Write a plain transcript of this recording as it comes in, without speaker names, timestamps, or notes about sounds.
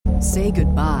Say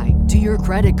goodbye to your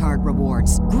credit card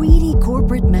rewards. Greedy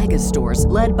corporate mega stores,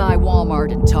 led by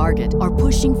Walmart and Target, are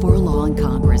pushing for a law in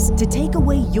Congress to take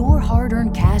away your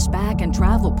hard-earned cash back and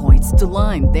travel points to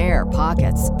line their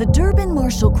pockets. The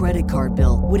Durbin-Marshall credit card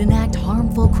bill would enact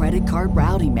harmful credit card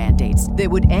routing mandates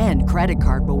that would end credit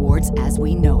card rewards as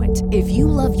we know it. If you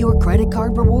love your credit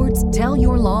card rewards, tell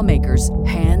your lawmakers,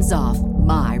 hands off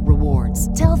my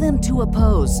rewards. Tell them to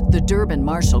oppose the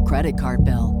Durbin-Marshall credit card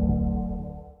bill.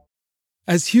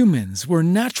 As humans, we're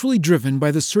naturally driven by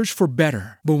the search for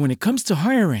better. But when it comes to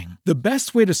hiring, the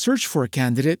best way to search for a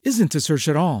candidate isn't to search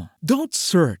at all. Don't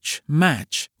search,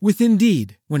 match with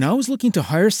Indeed. When I was looking to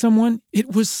hire someone,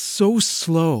 it was so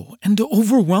slow and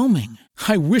overwhelming.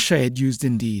 I wish I had used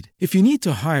Indeed. If you need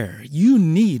to hire, you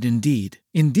need Indeed.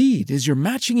 Indeed is your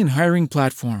matching and hiring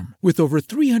platform with over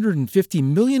 350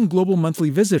 million global monthly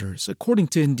visitors, according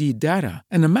to Indeed data,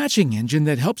 and a matching engine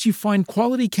that helps you find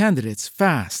quality candidates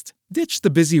fast. Ditch the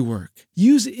busy work.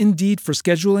 Use Indeed for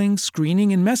scheduling,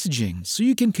 screening, and messaging so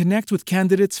you can connect with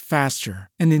candidates faster.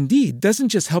 And Indeed doesn't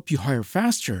just help you hire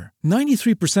faster.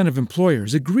 93% of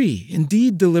employers agree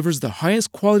Indeed delivers the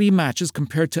highest quality matches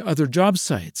compared to other job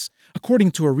sites,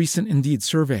 according to a recent Indeed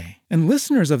survey. And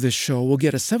listeners of this show will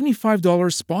get a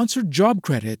 $75 sponsored job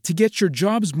credit to get your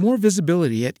jobs more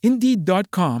visibility at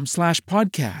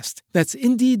Indeed.com/podcast. That's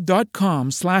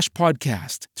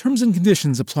Indeed.com/podcast. Terms and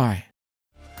conditions apply.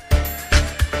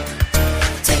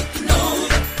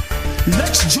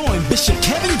 Let's join Bishop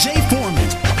Kevin J. Foreman.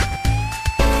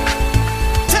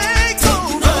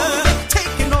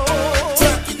 Taking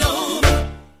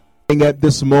over. At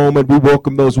this moment, we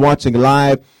welcome those watching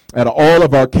live at all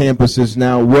of our campuses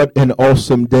now. What an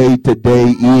awesome day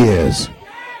today is.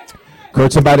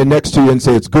 Encourage somebody next to you and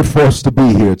say, it's good for us to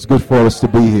be here. It's good for us to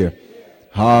be here.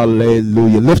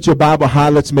 Hallelujah. Lift your Bible high.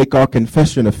 Let's make our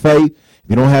confession of faith. If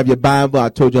you don't have your Bible, I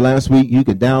told you last week, you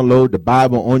can download the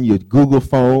Bible on your Google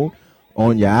phone,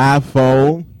 on your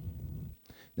iPhone.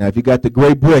 Now, if you got the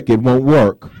gray brick, it won't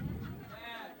work.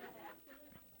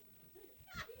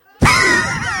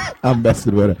 I'm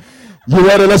messing with it. You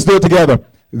ready? Let's do it together.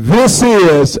 This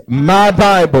is my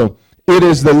Bible. It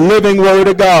is the living word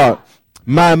of God.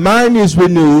 My mind is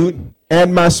renewed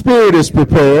and my spirit is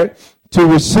prepared to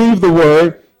receive the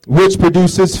word which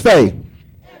produces faith.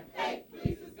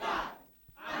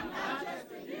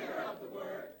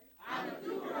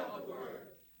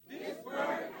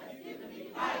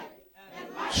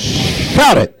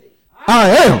 Shout it. I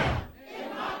am.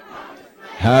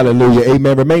 Hallelujah.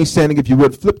 Amen. Remain standing if you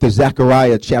would. Flip to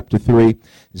Zechariah chapter 3.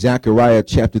 Zechariah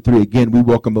chapter 3. Again, we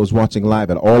welcome those watching live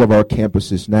at all of our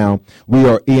campuses now. We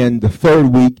are in the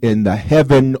third week in the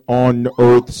Heaven on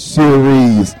Earth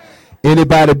series.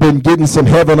 Anybody been getting some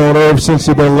heaven on earth since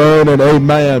you've been learning?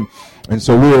 Amen. And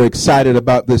so we're excited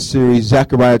about this series,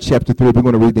 Zechariah chapter 3. We're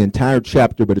going to read the entire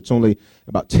chapter, but it's only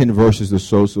about 10 verses or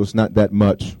so it's not that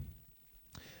much.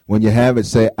 When you have it,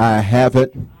 say, I have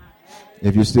it.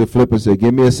 If you're still flipping, say,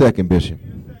 give me a second, Bishop.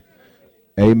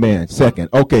 Amen. Second.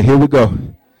 Okay, here we go.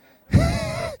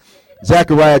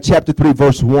 Zechariah chapter 3,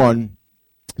 verse 1.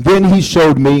 Then he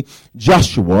showed me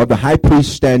Joshua, the high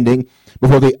priest, standing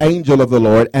before the angel of the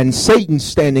Lord, and Satan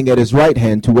standing at his right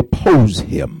hand to oppose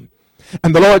him.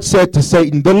 And the Lord said to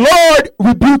Satan, the Lord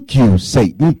rebuke you,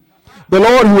 Satan. The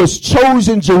Lord who has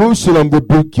chosen Jerusalem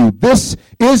rebuke you.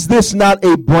 Is this not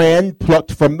a brand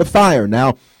plucked from the fire?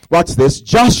 Now, watch this.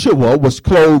 Joshua was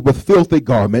clothed with filthy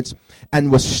garments and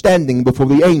was standing before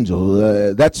the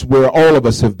angel. That's where all of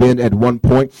us have been at one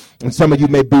point. And some of you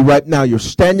may be right now. You're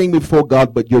standing before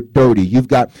God, but you're dirty. You've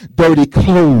got dirty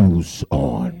clothes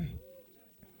on.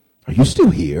 Are you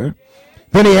still here?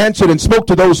 Then he answered and spoke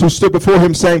to those who stood before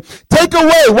him, saying, take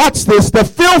away, watch this, the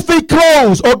filthy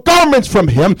clothes or garments from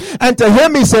him. And to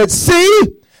him he said, see,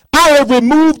 I have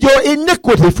removed your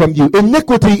iniquity from you.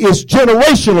 Iniquity is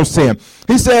generational sin.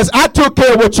 He says, I took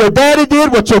care of what your daddy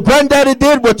did, what your granddaddy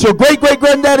did, what your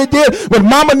great-great-granddaddy did, what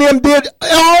mama and them did.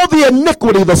 All the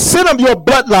iniquity, the sin of your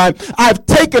bloodline, I've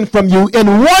taken from you in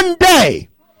one day,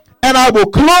 and I will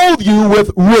clothe you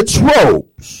with rich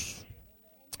robes.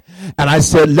 And I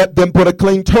said, let them put a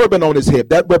clean turban on his head.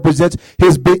 That represents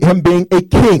him being a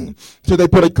king. So they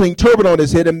put a clean turban on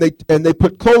his head, and they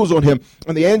put clothes on him.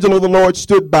 And the angel of the Lord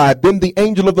stood by. Then the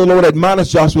angel of the Lord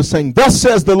admonished Joshua, saying, thus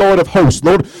says the Lord of hosts.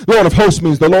 Lord of hosts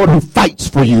means the Lord who fights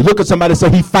for you. Look at somebody and say,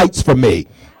 he fights for me.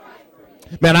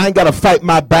 Man, I ain't got to fight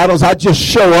my battles. I just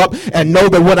show up and know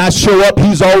that when I show up,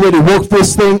 he's already worked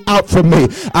this thing out for me.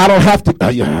 I don't have to.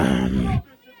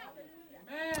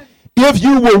 If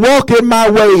you will walk in my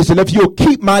ways, and if you'll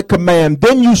keep my command,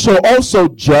 then you shall also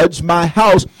judge my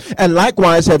house, and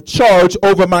likewise have charge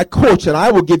over my courts, and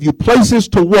I will give you places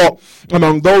to walk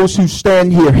among those who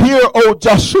stand here. Hear, O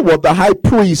Joshua, the high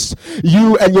priest,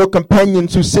 you and your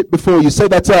companions who sit before you. Say,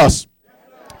 that's us.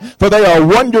 For they are a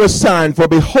wondrous sign. For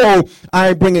behold, I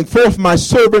am bringing forth my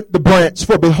servant the branch.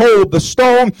 For behold, the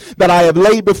stone that I have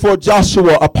laid before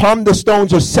Joshua, upon the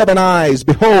stones are 7 eyes.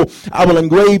 Behold, I will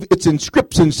engrave its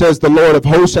inscription, says the Lord of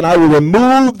hosts, and I will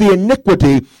remove the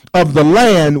iniquity of the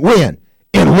land. When?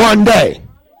 In one day.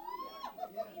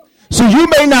 So you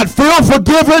may not feel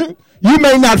forgiven. You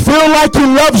may not feel like he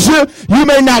loves you. You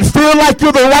may not feel like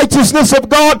you're the righteousness of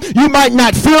God. You might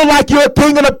not feel like you're a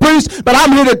king and a priest. But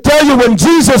I'm here to tell you, when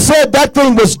Jesus said that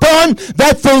thing was done,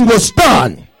 that thing was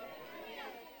done.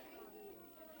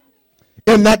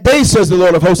 In that day, says the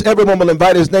Lord of hosts, everyone will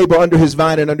invite his neighbor under his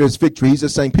vine and under his fig tree. He's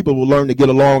just saying people will learn to get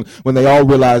along when they all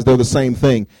realize they're the same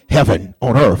thing. Heaven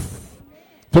on earth.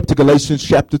 Flip to Galatians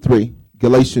chapter 3.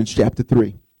 Galatians chapter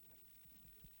 3.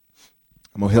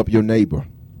 I'm going to help your neighbor.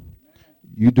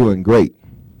 You're doing great.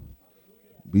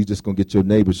 We're just going to get your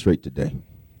neighbor straight today.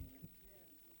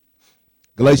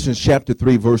 Galatians chapter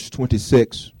 3, verse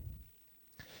 26.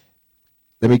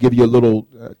 Let me give you a little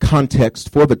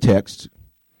context for the text.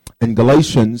 In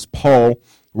Galatians, Paul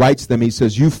writes them. He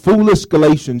says, you foolish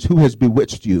Galatians, who has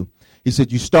bewitched you? He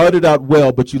said, you started out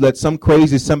well, but you let some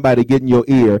crazy somebody get in your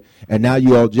ear, and now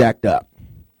you're all jacked up.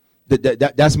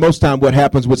 That's most time what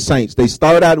happens with saints. They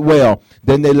start out well,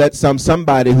 then they let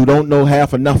somebody who don't know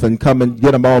half or nothing come and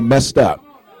get them all messed up.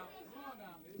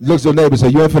 Looks at your neighbor and say,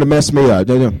 you ain't finna mess me up.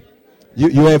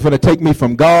 You ain't finna take me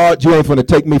from God. You ain't finna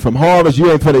take me from harvest.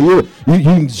 You ain't finna, you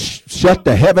can shut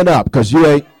the heaven up, because you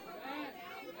ain't.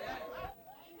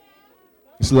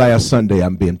 It's last Sunday,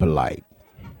 I'm being polite.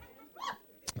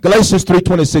 Galatians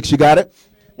 3:26, you got it?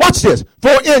 Watch this.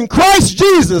 For in Christ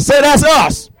Jesus, say that's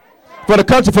us. For the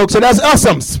country folks, say that's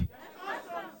usums.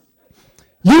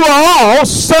 You are all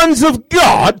sons of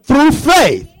God through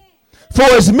faith. For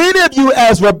as many of you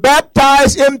as were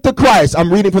baptized into Christ,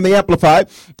 I'm reading from the Amplified,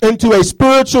 into a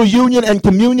spiritual union and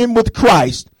communion with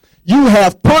Christ, you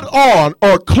have put on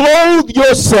or clothed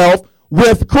yourself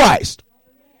with Christ.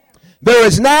 There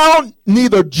is now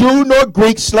neither Jew nor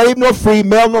Greek, slave nor free,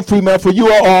 male nor female, for you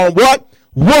are all what?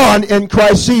 One in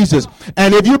Christ Jesus.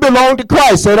 And if you belong to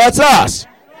Christ, say that's us,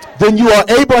 then you are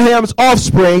Abraham's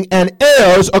offspring and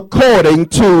heirs according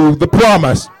to the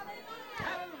promise.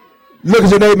 Look at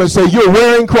your neighbor and say, you're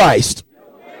wearing Christ.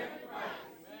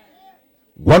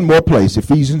 One more place,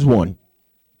 Ephesians 1.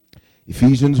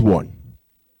 Ephesians 1.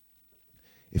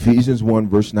 Ephesians 1,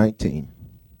 verse 19.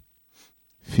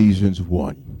 Ephesians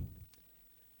 1.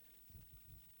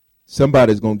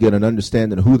 Somebody's going to get an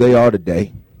understanding of who they are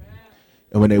today.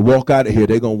 And when they walk out of here,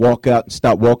 they're going to walk out and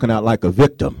stop walking out like a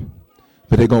victim.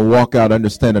 But they're going to walk out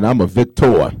understanding I'm a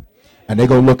victor. And they're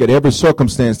going to look at every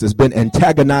circumstance that's been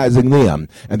antagonizing them,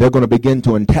 and they're going to begin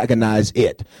to antagonize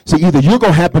it. See, either you're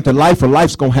going to happen to life or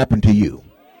life's going to happen to you.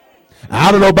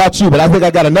 I don't know about you, but I think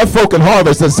I got enough folk in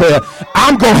Harvest that say,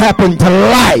 I'm going to happen to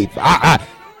life.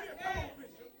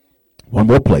 One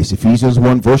more place, Ephesians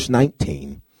 1, verse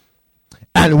 19.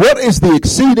 And what is the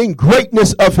exceeding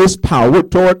greatness of his power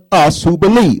toward us who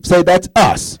believe? Say, that's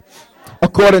us.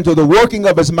 According to the working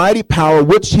of his mighty power,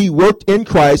 which he worked in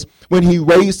Christ when he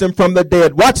raised him from the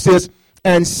dead. Watch this.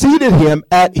 And seated him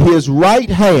at his right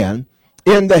hand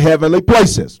in the heavenly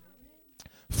places,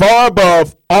 far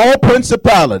above all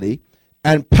principality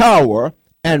and power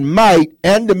and might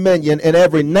and dominion and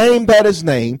every name that is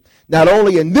named, not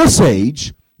only in this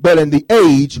age, but in the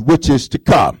age which is to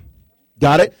come.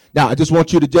 Got it? Now, I just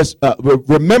want you to just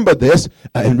remember this.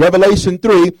 In Revelation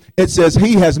 3, it says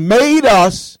he has made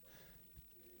us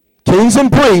kings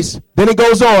and priests. Then it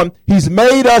goes on, he's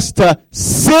made us to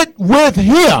sit with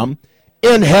him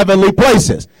in heavenly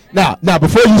places. Now,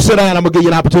 before you sit down, I'm going to give you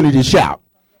an opportunity to shout.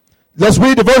 Let's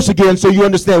read the verse again so you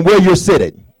understand where you're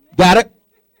sitting. Got it?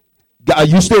 Are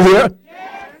you still here?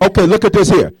 Okay, look at this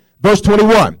here. Verse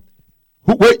 21.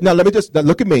 Wait, now let me just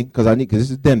look at me, because this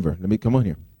is Denver. Let me come on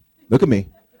here. Look at me.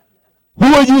 Who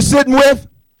are you sitting with?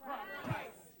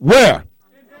 Where?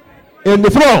 In the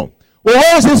throne. Well,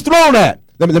 where's his throne at?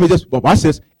 Let me just watch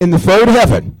this. In the third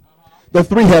heaven. The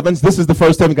three heavens. This is the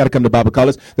first heaven. Got to come to Bible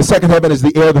college. The second heaven is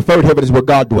the air. The third heaven is where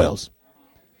God dwells.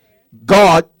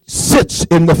 God sits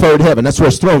in the third heaven. That's where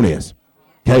his throne is.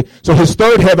 Okay. So his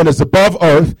third heaven is above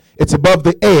earth. It's above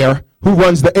the air. Who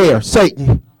runs the air?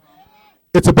 Satan.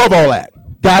 It's above all that.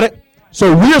 Got it?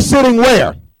 So we're sitting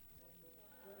where?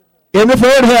 In the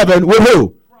third heaven with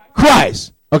who?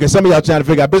 Christ. Okay, some of y'all trying to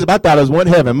figure out, Bishop, I thought it was one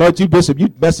heaven. Much you, Bishop,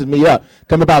 you messing me up.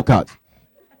 Come about, Cox.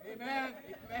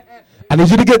 I need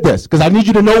you to get this, because I need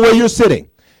you to know where you're sitting.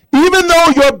 Even though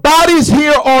your body's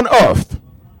here on earth,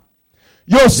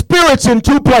 your spirit's in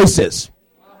two places.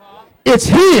 It's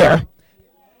here,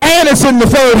 and it's in the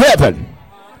third heaven.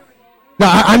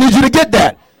 Now, I need you to get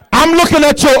that. I'm looking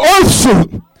at your earth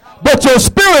suit, but your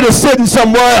spirit is sitting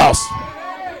somewhere else.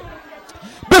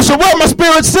 Bishop, where my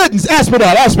spirit sitting? Ask me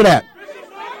that.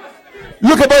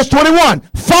 Look at verse 21.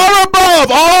 Far above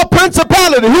all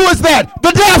principality. Who is that?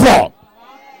 The devil.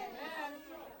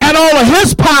 And all of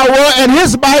his power and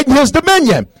his might and his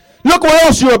dominion. Look where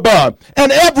else you're above.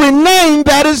 And every name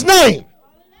that is named.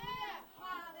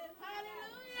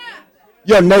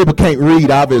 Your neighbor can't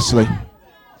read, obviously.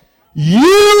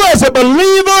 You as a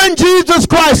believer in Jesus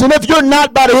Christ, and if you're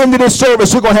not, by the end of this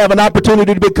service, you're going to have an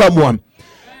opportunity to become one.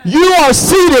 You are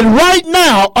seated right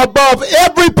now above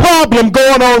every problem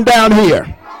going on down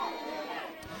here.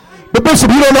 But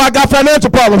Bishop, you don't know I got financial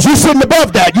problems. You're sitting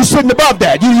above that. You're sitting above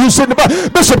that. You're sitting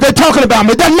above. Bishop, they're talking about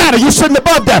me. It doesn't matter. You're sitting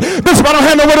above that. Bishop, I don't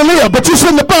have nowhere to live, but you're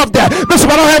sitting above that. Bishop,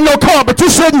 I don't have no car, but you're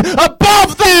sitting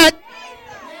above that.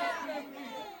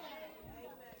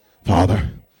 Father,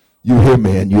 you hear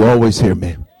me, and you always hear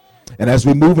me. And as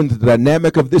we move into the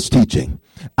dynamic of this teaching,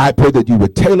 I pray that you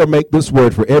would tailor-make this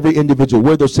word for every individual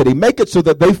where they're sitting. Make it so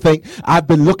that they think I've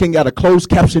been looking at a closed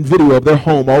caption video of their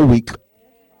home all week.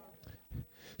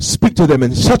 Speak to them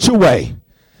in such a way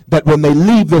that when they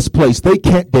leave this place, they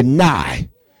can't deny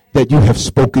that you have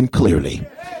spoken clearly.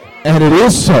 And it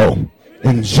is so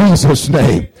in Jesus'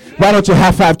 name. Why don't you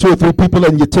high five two or three people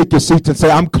and you take your seats and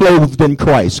say, I'm clothed in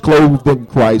Christ, clothed in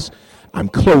Christ. I'm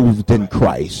clothed in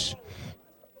Christ.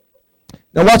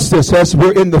 Now watch this, as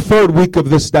we're in the third week of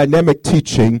this dynamic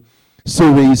teaching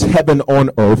series, Heaven on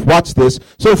Earth. Watch this.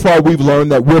 So far we've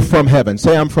learned that we're from heaven.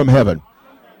 Say, I'm from heaven.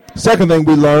 Second thing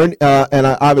we learned,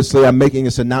 obviously I'm making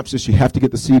a synopsis, you have to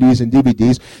get the CDs and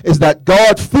DVDs, is that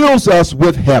God fills us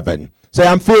with heaven. Say,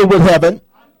 I'm filled with heaven.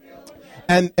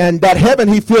 And that heaven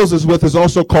he fills us with is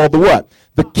also called the what?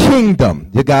 The kingdom.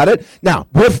 You got it? Now,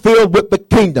 we're filled with the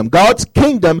kingdom. God's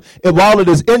kingdom, while it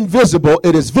is invisible,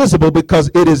 it is visible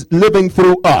because it is living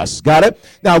through us. Got it?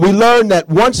 Now, we learn that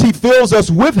once he fills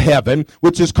us with heaven,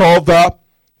 which is called the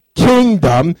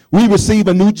kingdom, we receive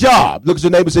a new job. Look at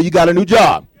your neighbor and say, you got a new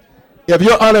job. If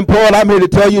you're unemployed, I'm here to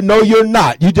tell you, no, you're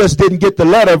not. You just didn't get the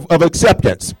letter of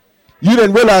acceptance. You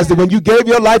didn't realize that when you gave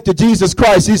your life to Jesus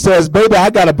Christ, he says, baby, I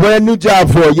got a brand new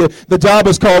job for you. The job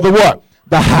is called the what?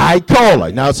 The high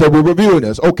calling. Now, so we're reviewing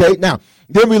this. Okay, now,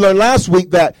 then we learned last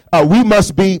week that we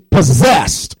must be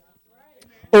possessed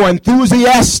or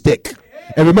enthusiastic.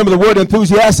 And remember, the word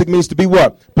enthusiastic means to be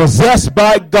what? Possessed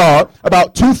by God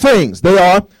about two things. They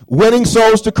are winning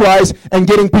souls to Christ and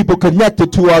getting people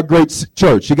connected to our great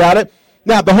church. You got it?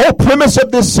 Now, the whole premise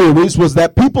of this series was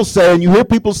that people say, and you hear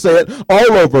people say it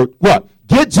all over, what?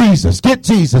 Get Jesus, get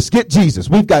Jesus, get Jesus.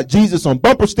 We've got Jesus on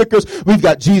bumper stickers. We've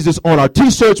got Jesus on our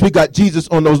T-shirts. We've got Jesus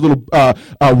on those little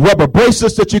rubber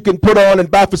bracelets that you can put on and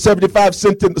buy for 75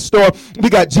 cents in the store. We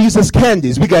got Jesus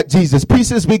candies. We got Jesus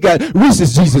pieces. We got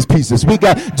Reese's Jesus pieces. We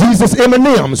got Jesus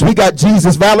M&Ms. We got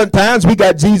Jesus Valentines. We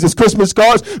got Jesus Christmas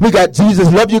cards. We got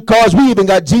Jesus Love You cards. We even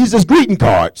got Jesus greeting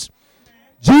cards.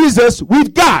 Jesus,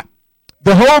 we've got.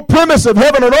 The whole premise of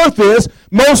heaven and earth is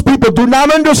most people do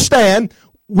not understand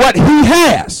what he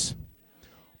has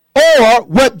or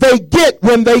what they get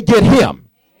when they get him.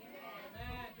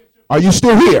 Are you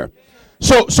still here?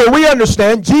 So we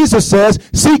understand Jesus says,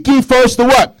 seek ye first the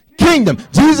what? Kingdom.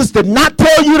 Jesus did not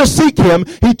tell you to seek him.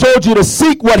 He told you to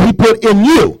seek what he put in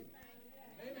you.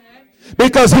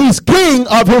 Because he's king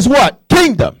of his what?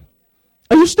 Kingdom.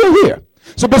 Are you still here?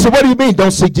 So, Bishop, what do you mean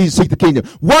don't seek Jesus, seek the kingdom?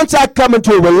 Once I come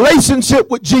into a relationship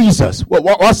with Jesus, well,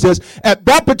 watch this, at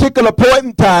that particular point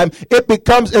in time, it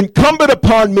becomes incumbent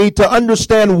upon me to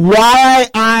understand why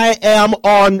I am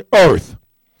on earth.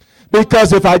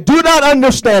 Because if I do not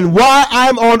understand why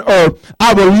I'm on earth,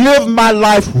 I will live my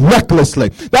life recklessly.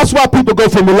 That's why people go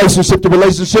from relationship to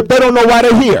relationship. They don't know why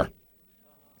they're here.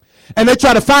 And they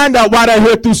try to find out why they're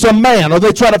here through some man, or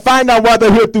they try to find out why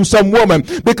they're here through some woman,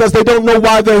 because they don't know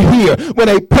why they're here. When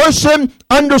a person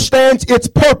understands its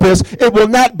purpose, it will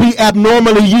not be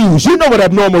abnormally used. You know what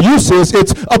abnormal use is.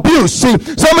 It's abuse. See,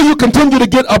 some of you continue to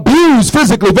get abused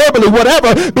physically, verbally,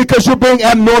 whatever, because you're being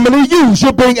abnormally used.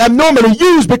 You're being abnormally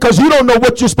used because you don't know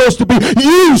what you're supposed to be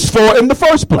used for in the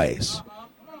first place.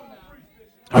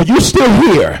 Are you still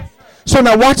here? So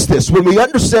now watch this. When we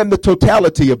understand the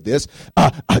totality of this,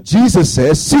 Jesus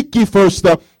says, seek ye first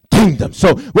the kingdom.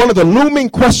 So one of the looming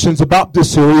questions about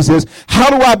this series is, how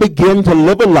do I begin to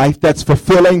live a life that's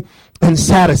fulfilling and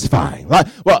satisfying. Right?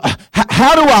 Well,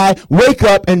 how do I wake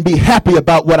up and be happy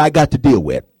about what I got to deal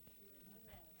with?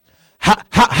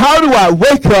 How do I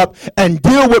wake up and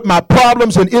deal with my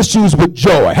problems and issues with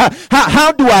joy?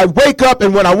 How do I wake up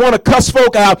and when I want to cuss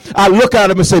folk out, I look at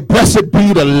them and say, blessed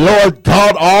be the Lord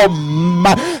God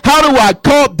Almighty. How do I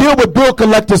deal with bill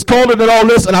collectors calling and all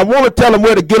this, and I want to tell them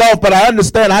where to get off, but I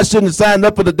understand I shouldn't have signed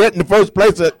up for the debt in the first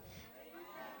place.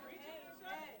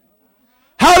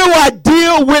 How do I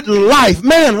deal with life?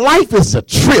 Man, life is a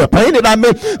trip, ain't it? I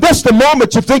mean, that's the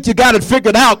moment you think you got it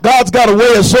figured out. God's got a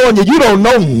way of showing you don't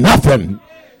know nothing.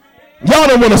 Y'all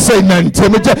don't want to say nothing to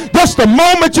me. That's the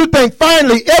moment you think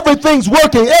finally everything's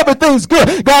working, everything's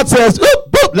good. God says,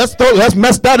 oop, boop, let's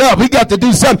mess that up. We got to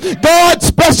do something. God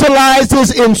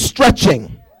specializes in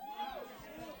stretching.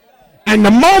 And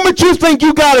the moment you think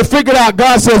you got it figured out,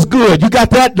 God says, good, you got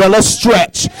that, now let's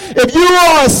stretch. If you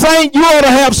are a saint, you ought to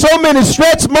have so many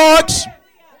stretch marks.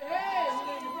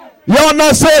 Y'all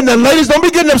not saying that, ladies, don't be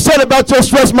getting upset about your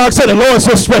stretch marks. Say, the Lord's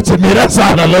just stretching me. That's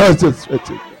how the Lord's just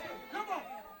stretching me.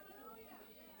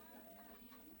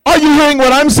 Are you hearing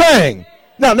what I'm saying?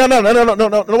 No,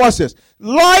 watch this.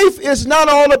 Life is not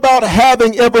all about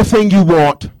having everything you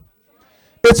want.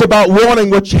 It's about wanting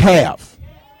what you have.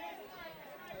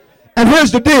 And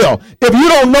here's the deal. If you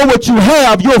don't know what you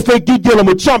have, you'll think you're dealing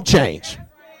with chump change.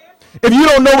 If you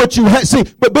don't know what you have, see,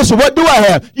 but Bishop, what do I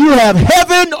have? You have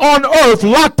heaven on earth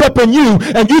locked up in you,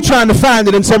 and you're trying to find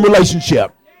it in some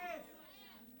relationship.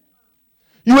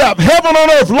 You have heaven on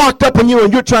earth locked up in you,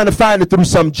 and you're trying to find it through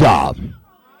some job.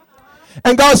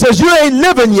 And God says, you ain't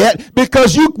living yet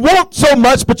because you want so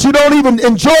much, but you don't even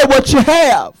enjoy what you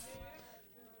have.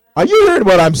 Are you hearing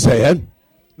what I'm saying?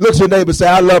 Look at your neighbor and say,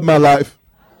 I love my life.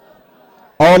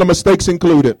 All the mistakes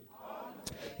included.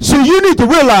 See, you need to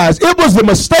realize it was the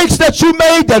mistakes that you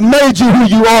made that made you who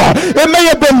you are. It may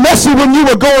have been messy when you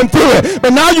were going through it,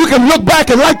 but now you can look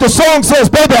back and like the song says,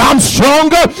 baby, I'm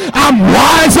stronger, I'm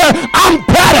wiser, I'm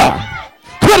better.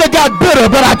 Could have got bitter,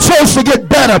 but I chose to get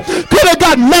better. Could have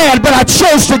got mad, but I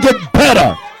chose to get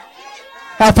better.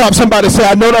 I thought somebody say,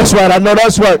 I know that's right, I know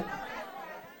that's right.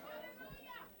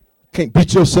 Can't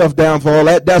beat yourself down for all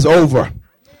that. That's over.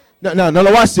 No,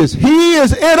 watch this. He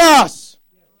is in us,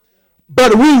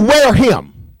 but we wear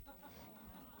him.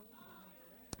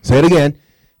 Say it again.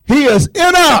 He is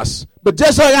in us, but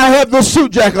just like I have this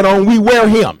suit jacket on, we wear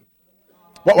him.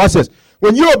 Watch this.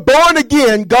 When you're born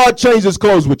again, God changes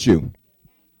clothes with you.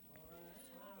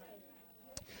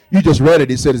 You just read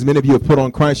it. It said, as many of you have put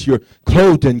on Christ, you're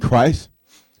clothed in Christ.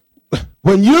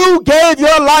 When you gave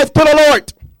your life to the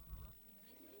Lord,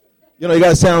 you know, you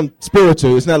got to sound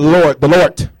spiritual. It's not Lord, the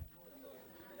Lord.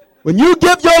 When you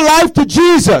give your life to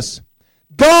Jesus,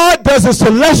 God does a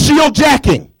celestial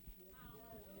jacking.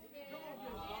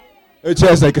 It's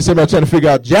just like somebody trying to figure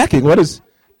out jacking. What is,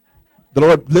 the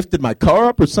Lord lifted my car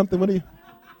up or something? What do you?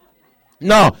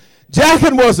 No,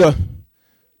 jacking was a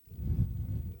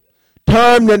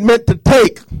term that meant to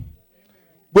take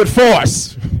with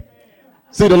force.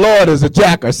 See, the Lord is a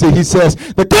jacker. See, he says,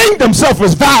 the kingdom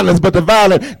suffers violence, but the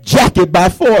violent jack it by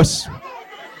force.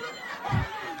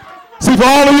 See, for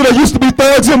all of you that used to be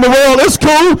thugs in the world, it's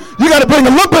cool. You got to bring a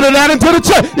little bit of that into the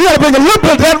church. You got to bring a little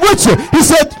bit of that with you. He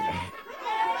said,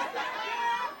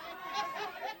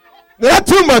 not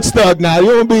too much thug now. You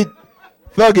won't be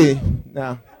thuggy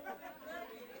now.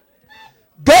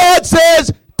 God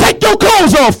says, take your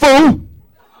clothes off, fool.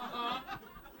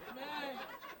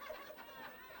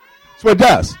 That's what it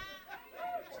does.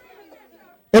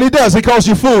 And he does. He calls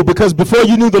you fool because before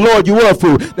you knew the Lord, you were a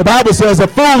fool. The Bible says a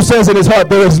fool says in his heart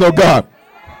there is no God.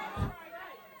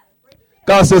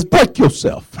 God says, break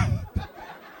yourself.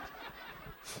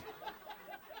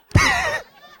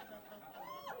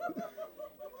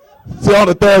 See, all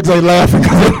the thugs ain't laughing.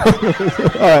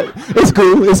 All right. It's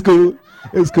cool. It's cool.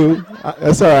 It's cool.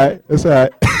 That's all right. That's all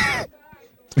right.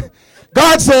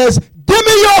 God says, give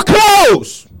me your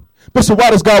clothes. But so why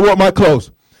does God want my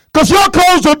clothes? Because your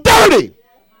clothes are dirty.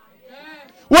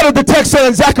 What did the text say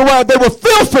in Zechariah? They were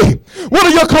filthy. What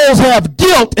do your clothes have?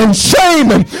 Guilt and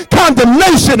shame and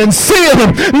condemnation and sin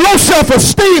and low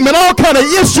self-esteem and all kind of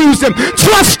issues and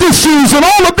trust issues and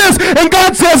all of this. And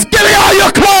God says, give me all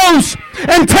your clothes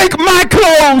and take my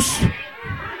clothes.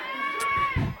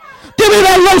 Give me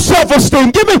that low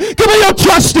self-esteem. Give me your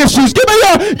trust issues. Give me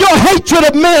your hatred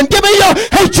of men. Give me your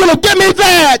hatred of, give me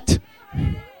that.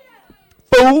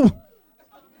 Fool.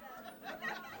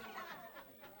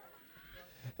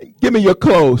 Give me your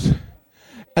clothes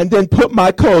and then put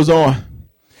my clothes on.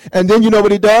 And then you know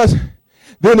what he does?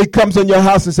 Then he comes in your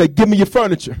house and says, give me your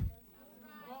furniture.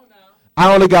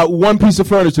 I only got one piece of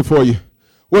furniture for you.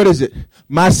 What is it?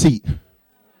 My seat.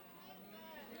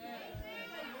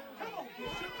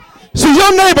 See,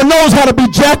 your neighbor knows how to be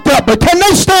jacked up, but can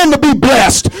they stand to be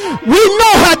blessed? We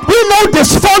know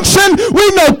dysfunction, we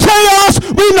know chaos,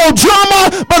 we know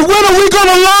drama, but when are we going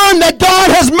to learn that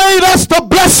God has made us the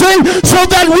blessing so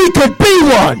that we could be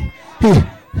one?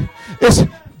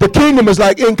 The kingdom is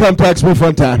like income tax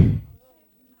refund time.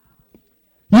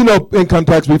 You know income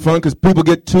tax refund because people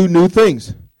get two new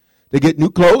things. They get new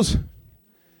clothes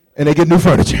and they get new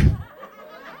furniture.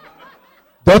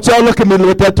 Don't y'all look at me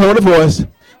with that tone of voice.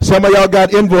 Some of y'all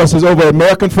got invoices over at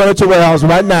American Furniture Warehouse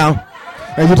right now.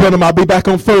 And you tell them I'll be back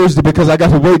on Thursday because I got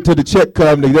to wait till the check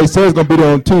comes. They say it's going to be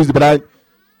there on Tuesday, but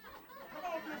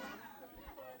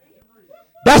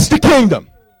that's the kingdom.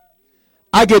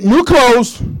 I get new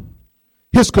clothes,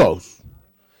 his clothes.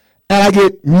 And I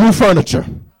get new furniture,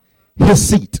 his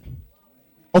seat.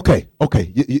 Okay.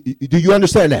 Do you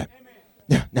understand that?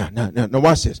 Now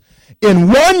watch this. In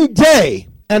one day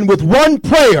and with one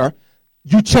prayer,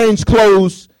 you change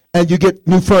clothes and you get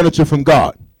new furniture from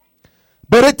God.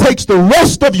 But it takes the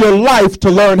rest of your life to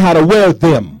learn how to wear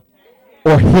them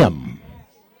or him.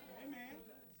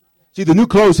 See, the new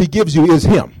clothes he gives you is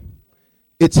him.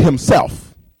 It's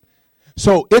himself.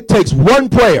 So it takes one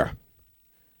prayer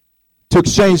to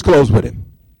exchange clothes with him.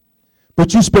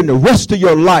 But you spend the rest of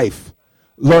your life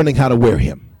learning how to wear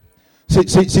him.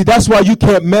 See, that's why you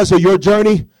can't measure your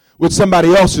journey with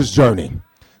somebody else's journey.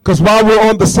 Because while we're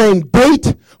on the same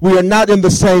date, we are not in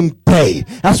the same day.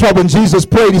 That's why when Jesus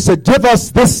prayed, he said, give us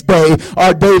this day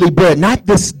our daily bread, not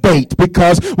this date.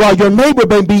 Because while your neighbor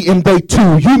may be in day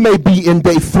 2, you may be in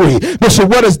day 3. Bishop,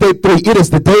 what is day 3? It is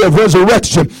the day of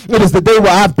resurrection. It is the day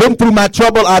where I've been through my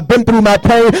trouble. I've been through my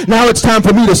pain. Now it's time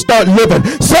for me to start living.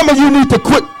 Some of you need to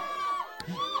quit.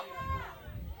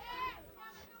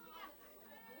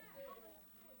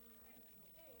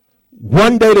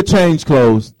 One day to change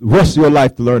clothes, the rest of your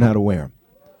life to learn how to wear them.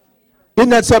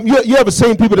 Isn't that something? You ever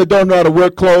seen people that don't know how to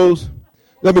wear clothes?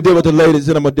 Let me deal with the ladies,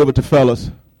 and I'm going to deal with the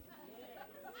fellas.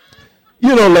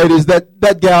 You know, ladies,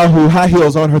 that gal who high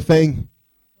heels on her thing,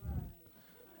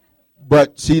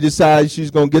 but she decides she's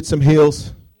going to get some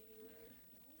heels,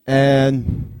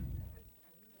 and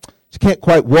she can't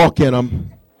quite walk in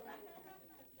them.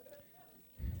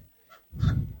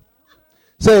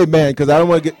 Say amen, because I don't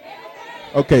want to get...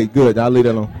 Okay, good. I'll leave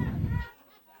that alone.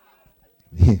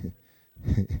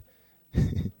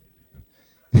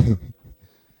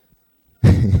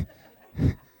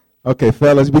 Okay,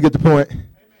 fellas, we get the point.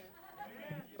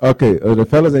 Okay, the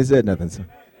fellas ain't said nothing. So.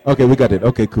 Okay, we got it.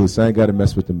 Okay, cool. So I ain't got to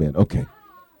mess with the men. Okay.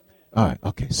 All right.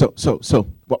 Okay. So,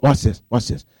 watch this. Watch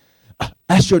this.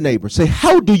 Ask your neighbor. Say,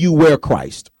 how do you wear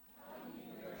Christ?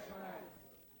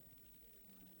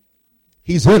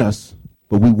 He's in us,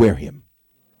 but we wear him.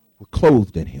 We're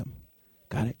clothed in him.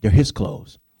 Got it? They're his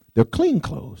clothes. They're clean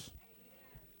clothes.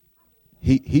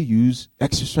 He used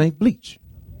extra strength bleach.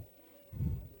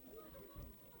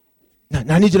 Now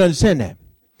I need you to understand that.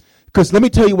 Because let me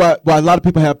tell you why a lot of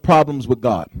people have problems with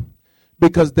God.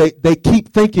 Because they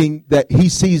keep thinking that he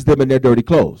sees them in their dirty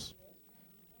clothes.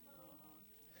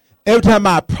 Every time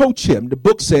I approach him, the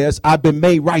book says, I've been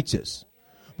made righteous.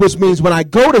 Which means when I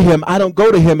go to him, I don't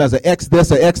go to him as an X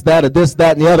this or X that or this,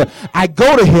 that, and the other. I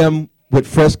go to him with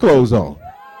fresh clothes on.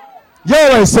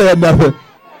 Y'all ain't saying nothing.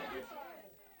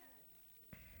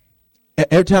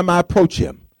 Every time I approach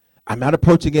him, I'm not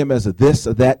approaching him as a this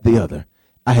or that, the other.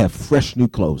 I have fresh new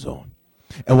clothes on.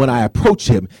 And when I approach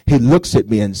him, he looks at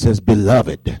me and says,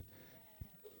 beloved,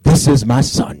 this is my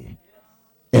son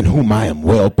in whom I am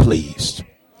well pleased.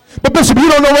 But Bishop,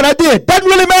 you don't know what I did. Doesn't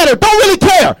really matter. Don't really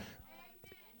care.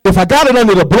 If I got it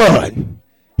under the blood,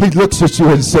 he looks at you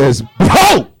and says,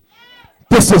 behold,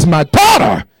 this is my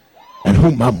daughter in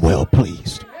whom I'm well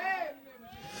pleased.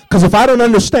 Because if I don't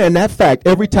understand that fact,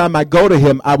 every time I go to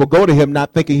him, I will go to him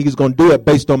not thinking he's going to do it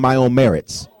based on my own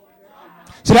merits.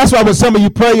 So that's why when some of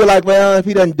you pray, you're like, well, if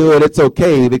he doesn't do it, it's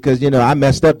okay because, I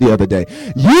messed up the other day.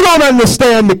 You don't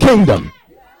understand the kingdom.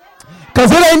 Because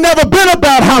it ain't never been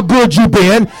about how good you've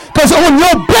been. Because on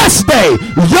your best day,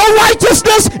 your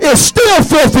righteousness is still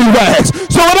filthy rags.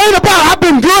 So it ain't about, I've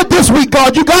been good this week,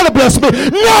 God, you got to bless me.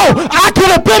 No, I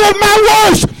could have been at my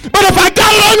worst. But if I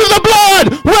got it under the blood,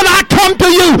 when I come to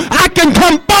you, I can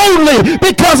come boldly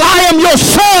because I am your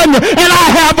son and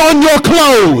I have on your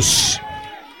clothes.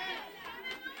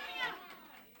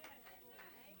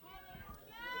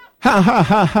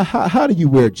 How do you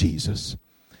wear Jesus?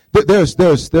 There's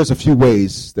a few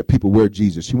ways that people wear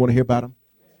Jesus. You want to hear about them?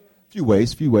 Few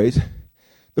ways.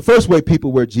 The first way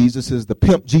people wear Jesus is the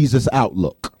pimp Jesus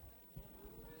outlook.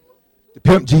 The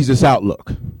pimp Jesus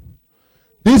outlook.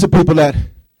 These are people that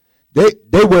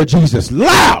they wear Jesus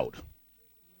loud.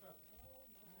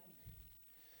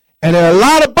 And they're a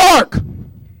lot of bark.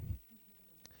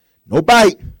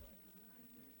 despite,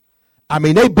 I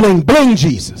mean, they bling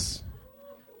Jesus.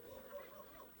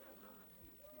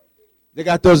 They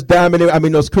got those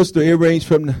those crystal earrings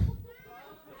from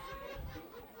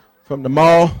the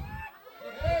mall.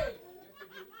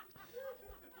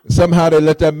 Somehow they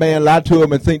let that man lie to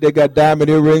them and think they got diamond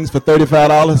earrings for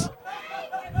 $35.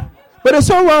 But it's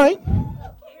all right.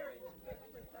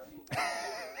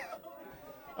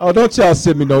 Oh, don't y'all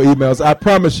send me no emails. I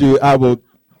promise you I will.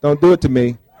 Don't do it to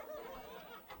me.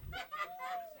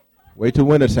 Wait till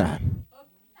wintertime.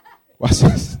 Watch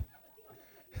this.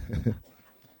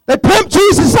 They pimp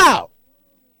Jesus out.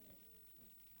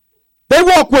 They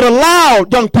walk with a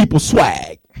loud young people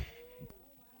swag.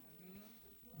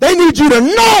 They need you to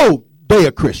know they're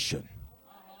a Christian.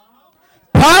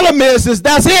 Problem is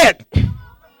that's it.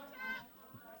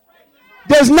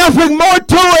 There's nothing more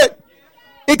to it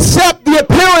except the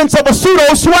appearance of a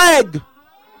pseudo swag.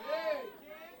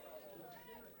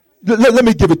 Let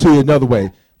me give it to you another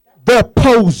way. They're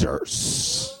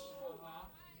posers.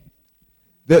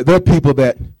 They're people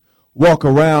that walk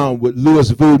around with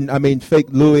Louis Vuitton, fake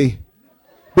Louis,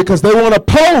 because they want to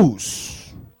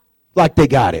pose like they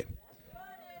got it.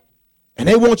 And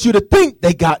they want you to think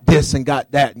they got this and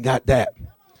got that and got that.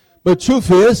 But the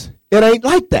truth is, it ain't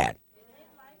like that.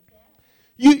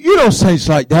 You don't say it's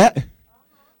like that.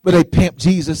 But they pimp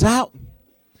Jesus out.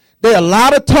 They a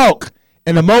lot of talk.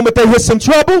 And the moment they hit some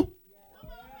trouble,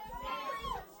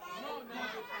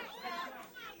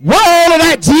 what all of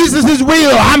that? Jesus is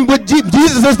real. I'm with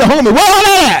Jesus is the homie. What all of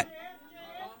that?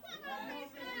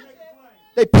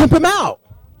 They pimp him out.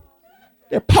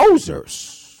 They're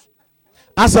posers.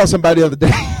 I saw somebody the other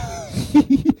day.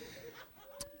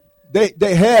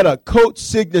 They had a Coach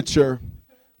signature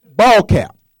ball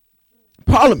cap.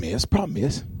 Problem is,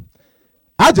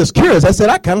 I was just curious. I said,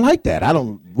 I kind of like that. I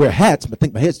don't wear hats, but I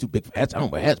think my head's too big for hats. I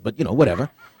don't wear hats, but, whatever.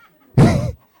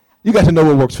 You got to know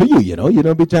what works for you, You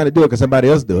don't be trying to do it because somebody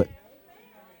else do it.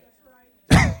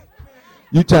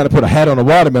 You trying to put a hat on a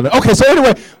watermelon. Okay, so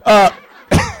anyway,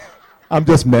 I'm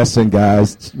just messing,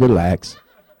 guys. Relax.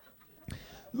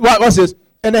 What's this?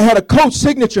 And they had a Coach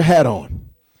signature hat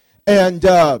on. And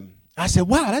I said,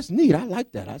 wow, that's neat. I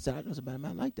like that. I said, I know somebody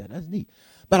might like that. That's neat.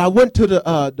 But I went to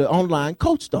the online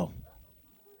Coach store.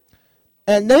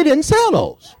 And they didn't sell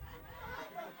those.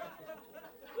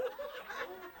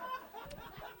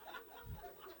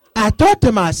 I thought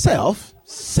to myself,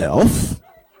 Self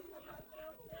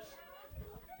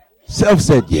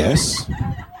said yes.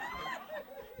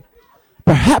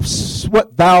 Perhaps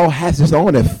what thou hast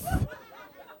on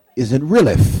isn't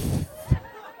really.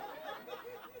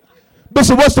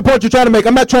 Bishop, what's the point you're trying to make?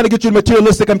 I'm not trying to get you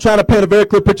materialistic. I'm trying to paint a very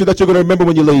clear picture that you're going to remember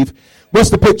when you leave. What's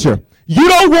the picture? You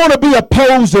don't want to be a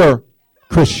poser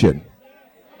Christian.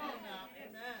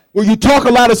 Well, you talk a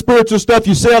lot of spiritual stuff,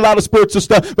 you say a lot of spiritual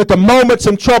stuff, but the moment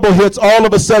some trouble hits, all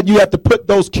of a sudden you have to put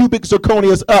those cubic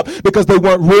zirconias up because they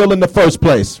weren't real in the first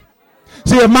place.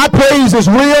 See, if my praise is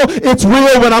real, it's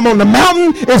real when I'm on the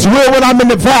mountain, it's real when I'm in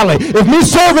the valley. If me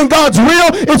serving God's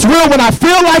real, it's real when I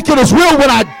feel like it, it's real when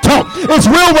I don't. It's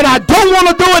real when I don't want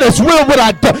to do it, it's real when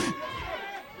I don't.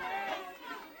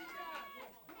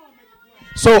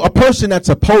 So a person that's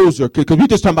a poser, because we're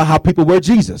just talking about how people wear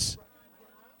Jesus.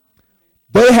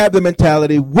 They have the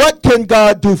mentality, what can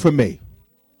God do for me?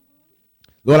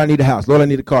 Lord, I need a house. Lord, I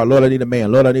need a car. Lord, I need a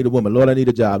man. Lord, I need a woman. Lord, I need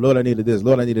a job. Lord, I need this.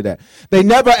 Lord, I need that. They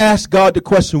never ask God the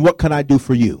question, what can I do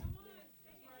for you?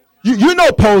 You know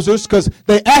posers because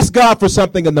they ask God for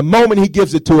something and the moment he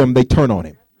gives it to them, they turn on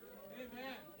him.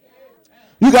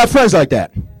 You got friends like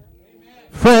that?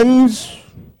 Friends?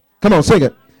 Come on, sing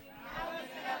it.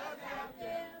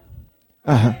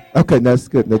 Okay, that's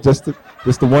good. Now, just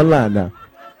the one line now.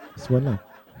 Just one line.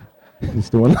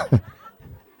 Just the one line.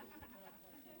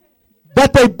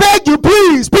 That they beg you,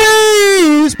 please,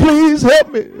 please, please help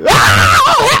me.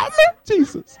 Oh, help me,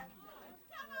 Jesus.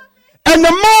 And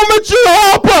the moment you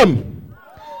help them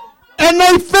and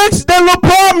they fix their little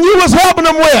problem you was helping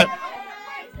them with,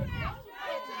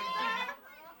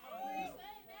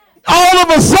 all of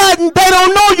a sudden they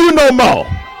don't know you no more.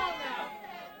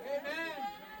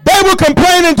 They were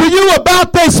complaining to you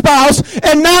about their spouse,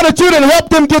 and now that you done helped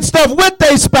them get stuff with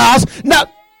their spouse, now,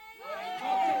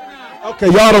 okay,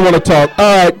 y'all don't want to talk.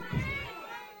 All right.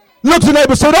 Look to the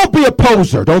neighbor, so don't be a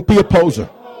poser. Don't be a poser.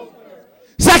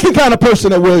 Second kind of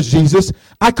person that wears Jesus,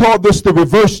 I call this the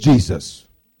reverse Jesus.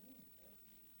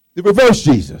 The reverse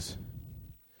Jesus.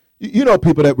 You know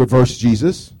people that reverse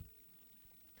Jesus.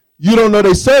 You don't know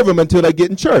they serve him until they get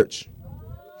in church.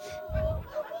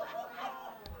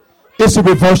 It's a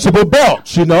reversible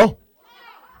belt,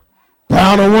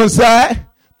 Brown on one side,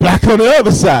 black on the other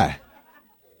side.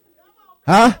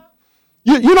 Huh?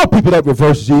 You know people that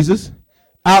reverse Jesus.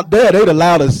 Out there, they'd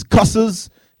allow us cusses,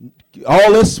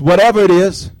 all this, whatever it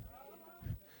is.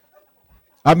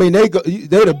 I mean, they're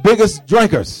the biggest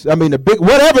drinkers. I mean,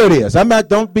 whatever it is.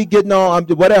 Don't be getting on,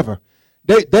 whatever.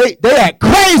 They act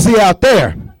crazy out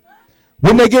there.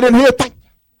 When they get in here,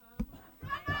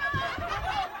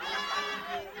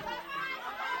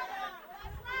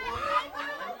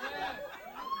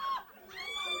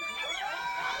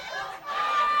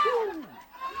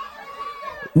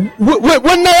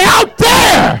 when they're out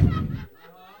there.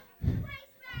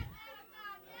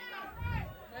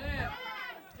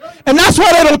 And that's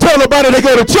why they don't tell nobody they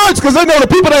go to church, because they know the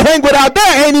people they hang with out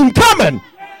there ain't even coming.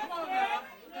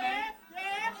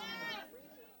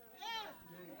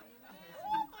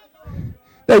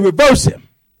 They reverse him.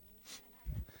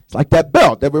 It's like that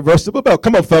belt, that reversible belt.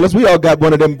 Come on, fellas. We all got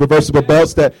one of them reversible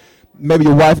belts that maybe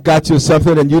your wife got you or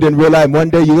something and you didn't realize. One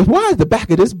day you go, why is the back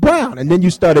of this brown? And then you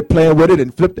started playing with it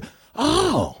and flipped it.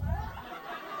 Oh.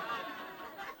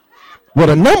 Well,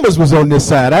 the numbers was on this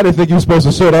side. I didn't think you were supposed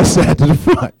to show that side to the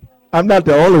front. I'm not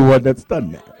the only one that's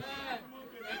done that.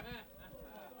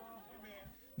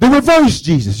 The reverse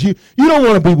Jesus. You don't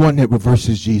want to be one that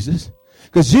reverses Jesus.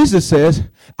 Because Jesus says,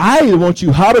 I either want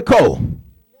you hot or cold.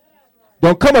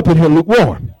 Don't come up in here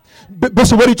lukewarm.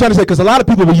 Bishop, what are you trying to say? Because a lot of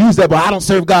people will use that, but I don't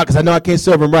serve God because I know I can't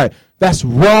serve him right. That's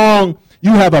wrong.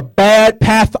 You have a bad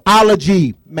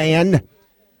pathology, man.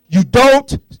 You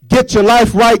don't get your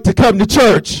life right to come to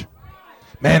church.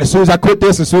 Man, as soon as I quit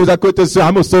this, I'm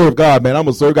going to serve God, man. I'm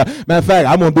going to serve God. Matter of fact,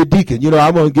 I'm going to be a deacon. You know,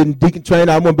 I'm going to get in deacon training.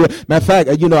 I'm going to be, matter of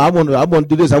fact, you know, I want to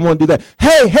do this. I want to do that.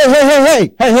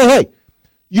 Hey.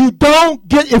 You don't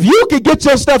get, if you could get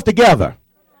your stuff together,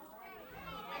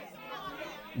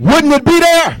 wouldn't it be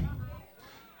there?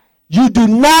 You do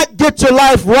not get your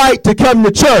life right to come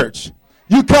to church.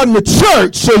 You come to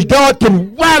church so God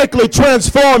can radically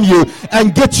transform you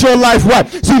and get your life right.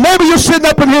 See, maybe you're sitting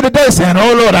up in here today saying,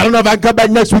 oh, Lord, I don't know if I can come back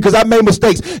next week because I made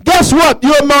mistakes. Guess what?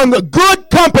 You're among the good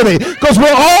company because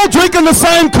we're all drinking the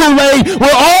same Kool-Aid. We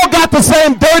all got the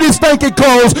same dirty, stinking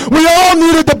clothes. We all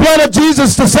needed the blood of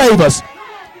Jesus to save us.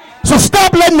 So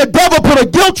stop letting the devil put a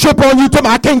guilt trip on you.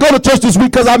 I can't go to church this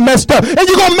week because I messed up. And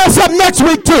you're going to mess up next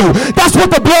week too. That's what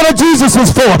the blood of Jesus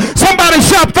is for. Somebody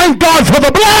shout, thank God for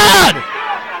the blood.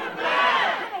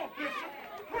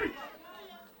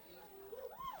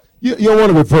 You don't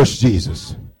want to reverse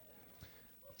Jesus.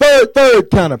 Third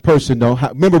kind of person, though.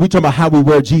 Remember, we talking about how we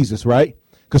wear Jesus, right?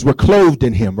 Because we're clothed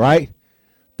in him, right?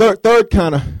 Third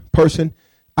kind of person,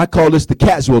 I call this the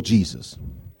casual Jesus.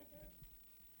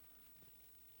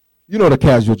 You know the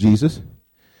casual Jesus.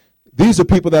 These are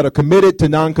people that are committed to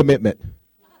non-commitment.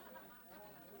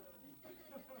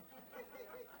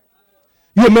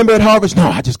 You remember at Harvest? No,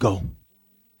 I just go.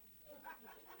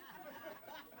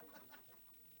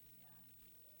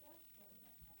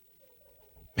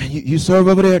 Man, you serve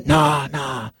over there?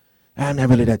 Nah. I'm not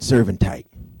really that serving type.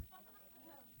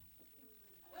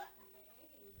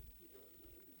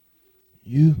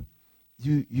 You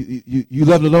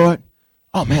love the Lord?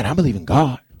 Oh man, I believe in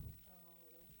God.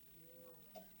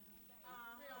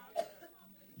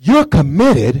 You're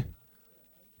committed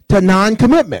to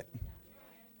non-commitment.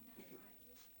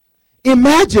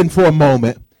 Imagine for a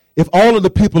moment if all of the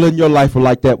people in your life were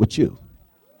like that with you.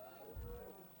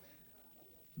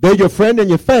 They're your friend in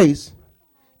your face,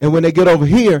 and when they get over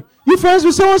here, you friends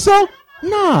with so-and-so?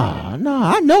 Nah,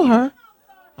 I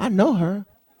know her.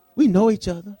 We know each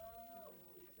other.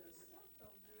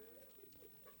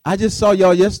 I just saw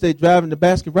y'all yesterday driving to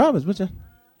Baskin Robbins.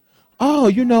 Oh,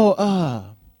 you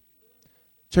know,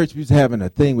 church was having a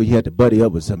thing where you had to buddy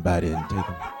up with somebody and take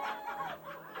them.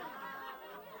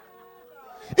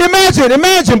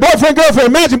 Imagine boyfriend, girlfriend.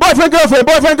 Imagine boyfriend,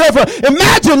 girlfriend.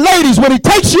 Imagine ladies when he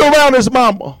takes you around his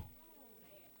mama.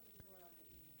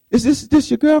 Is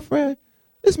this your girlfriend?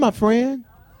 This is my friend.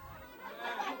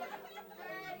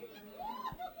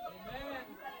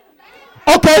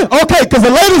 Okay, because the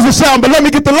ladies are shouting, but let me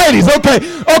get the ladies. Okay,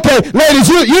 ladies,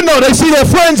 you know they see their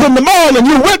friends in the mall and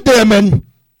you with them and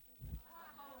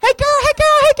hey girl,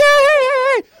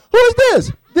 who is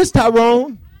this? This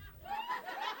Tyrone.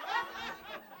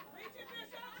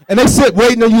 And they sit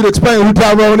waiting on you to explain who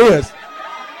Tyrone is.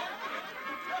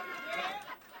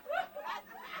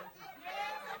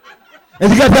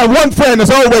 And you got that one friend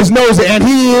that's always nosy, and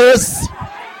he is.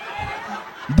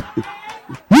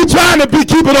 You trying to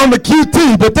keep it on the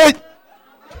QT, but they.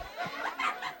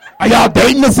 Are y'all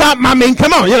dating or something? I mean,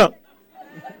 come on, you know.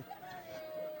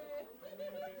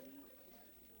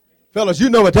 Fellas, you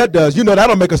know what that does. You know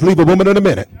that'll make us leave a woman in a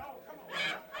minute.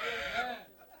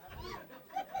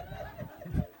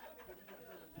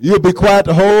 You'll be quiet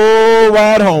the whole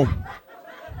ride home.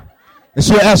 And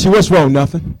she'll ask you, what's wrong?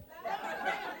 Nothing.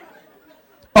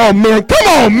 Oh, man, come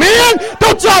on, man.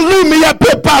 Don't y'all leave me up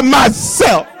here by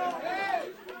myself.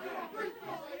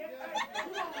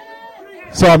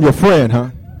 So I'm your friend, huh?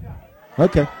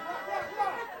 Okay.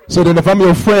 So then if I'm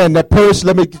your friend, that purse,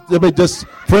 let me just,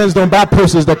 friends don't buy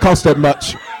purses that cost that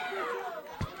much.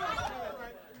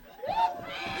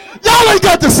 Y'all ain't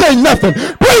got to say nothing.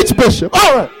 Preach, Bishop.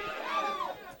 All right.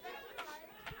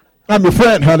 I'm your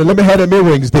friend, honey. Let me have them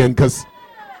earrings then, because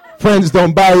friends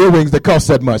don't buy earrings that cost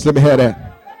that much. Let me have that.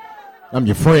 I'm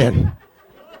your friend.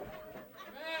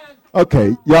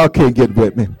 Okay, y'all can't get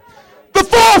with me. The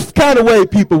fourth kind of way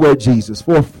people wear Jesus.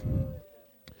 Fourth.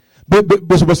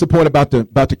 Bishop, what's the point about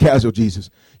the casual Jesus?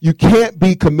 You can't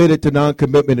be committed to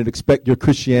non-commitment and expect your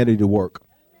Christianity to work.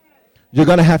 You're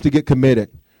going to have to get committed.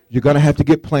 You're going to have to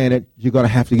get planted. You're going to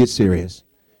have to get serious.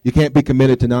 You can't be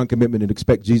committed to non-commitment and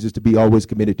expect Jesus to be always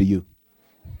committed to you.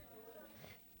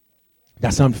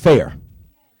 That's unfair.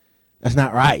 That's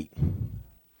not right.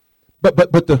 But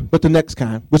the next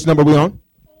kind, which number are we on?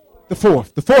 The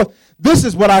fourth. The fourth. This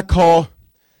is what I call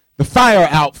the fire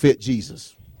outfit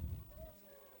Jesus.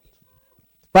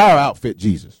 Fire outfit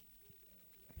Jesus.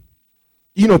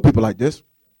 You know people like this.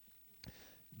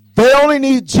 They only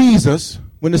need Jesus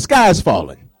when the sky's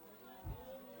falling.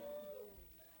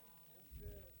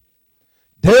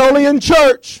 They only in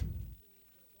church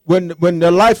when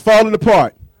their life falling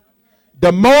apart.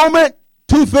 The moment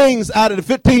 2 things out of the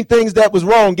 15 things that was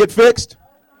wrong get fixed,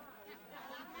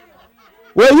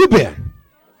 where you been?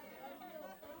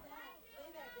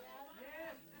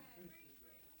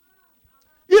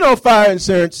 You know, fire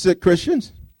insurance sick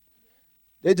Christians.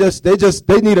 They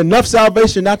need enough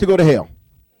salvation not to go to hell.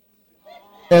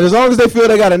 And as long as they feel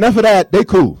they got enough of that, they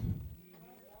cool.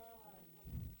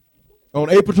 On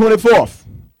April 24th,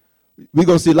 we're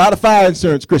going to see a lot of fire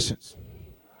insurance Christians.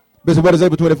 Bishop, what is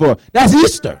April 24th? That's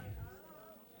Easter.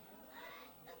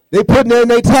 They putting in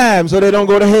their time so they don't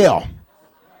go to hell.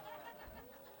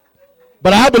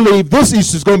 But I believe this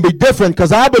Easter is going to be different,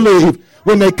 because I believe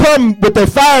when they come with their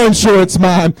fire insurance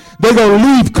mind, they're going to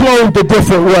leave clothed a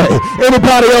different way.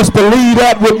 Anybody else believe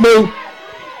that with me?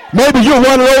 Maybe you're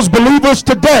one of those believers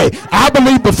today. I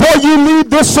believe before you leave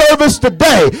this service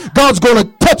today, God's going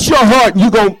to touch your heart and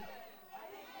you're going to.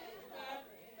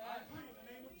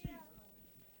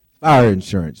 Fire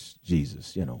insurance,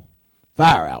 Jesus,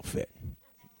 fire outfit.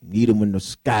 Need them when the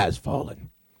sky's falling.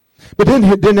 But then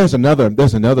there's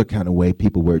another kind of way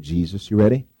people wear Jesus. You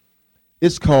ready?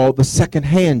 It's called the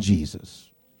second-hand Jesus.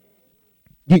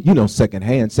 You know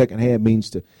second-hand. Second-hand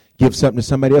means to give something to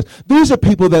somebody else. These are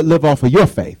people that live off of your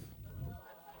faith.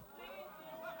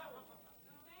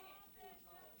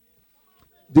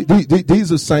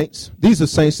 These are saints. These are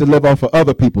saints that live off of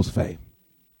other people's faith.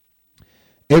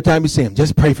 Every time you see them,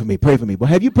 just pray for me, pray for me. Well,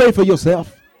 have you prayed for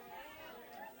yourself?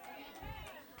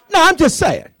 No, I'm just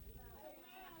saying.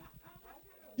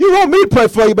 You want me to pray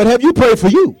for you, but have you prayed for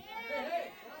you?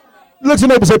 Look at your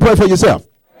neighbor and say, pray for yourself.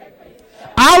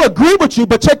 I'll agree with you,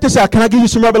 but check this out. Can I give you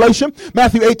some revelation?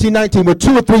 Matthew 18:19, where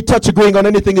 2 or 3 touch agreeing on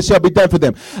anything, it shall be done for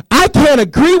them. I can't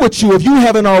agree with you if you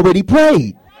haven't already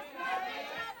prayed.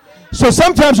 So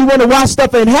sometimes you wonder why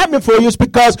stuff ain't happening for you. It's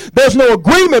because there's no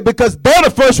agreement, because they're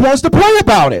the first ones to pray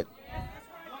about it.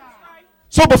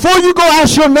 So before you go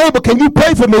ask your neighbor, can you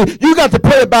pray for me? You got to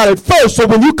pray about it first. So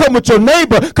when you come with your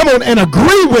neighbor, come on and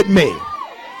agree with me.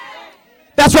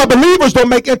 That's why believers don't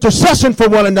make intercession for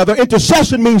one another.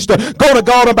 Intercession means to go to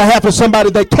God on behalf of somebody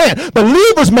they can't.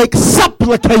 Believers make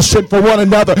supplication for one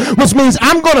another, which means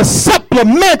I'm going to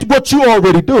supplement what you're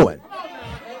already doing.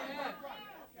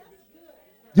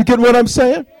 You get what I'm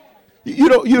saying? You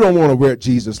don't want to wear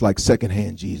Jesus like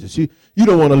secondhand Jesus. You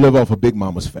don't want to live off of Big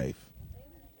Mama's faith.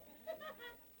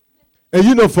 And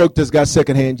you know folk that's got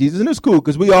secondhand Jesus, and it's cool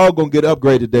because we all going to get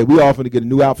upgraded today. We all going to get a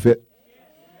new outfit.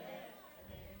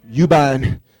 You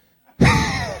buying.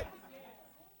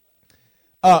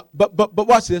 But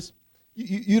watch this.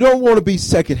 You don't want to be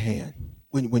secondhand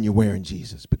when you're wearing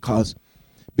Jesus, because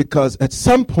at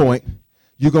some point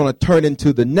you're going to turn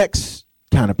into the next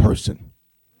kind of person.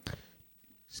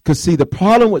 Because see, the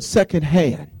problem with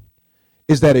secondhand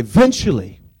is that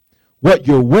eventually what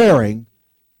you're wearing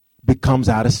becomes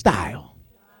out of style.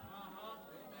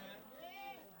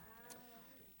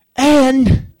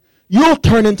 And you'll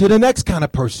turn into the next kind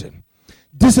of person.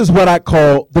 This is what I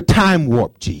call the time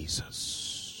warp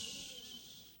Jesus.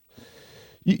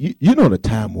 You know the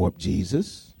time warp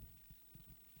Jesus.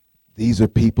 These are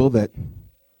people that,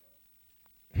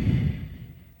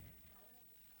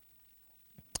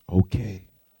 okay.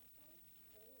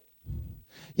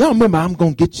 Y'all remember, I'm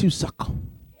going to get you, sucker.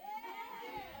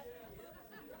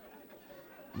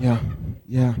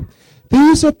 Yeah.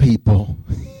 These are people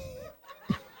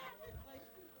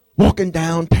walking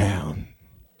downtown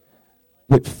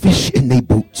with fish in their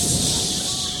boots.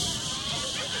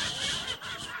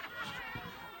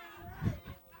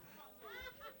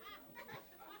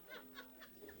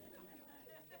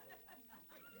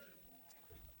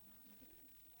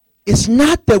 It's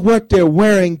not that what they're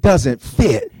wearing doesn't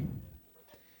fit.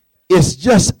 It's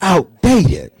just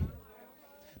outdated.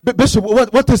 But Bishop,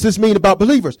 what does this mean about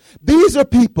believers? These are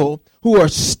people who are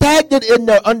stagnant in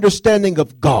their understanding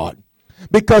of God.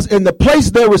 Because in the place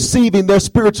they're receiving their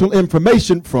spiritual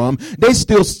information from, they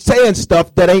still saying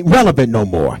stuff that ain't relevant no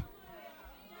more.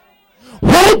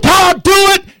 Won't God do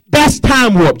it? That's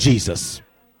time warp, Jesus.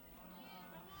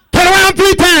 Turn around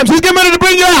 3 times. He's getting ready to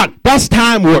bring you out. That's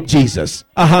time warp, Jesus.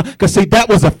 Because see, that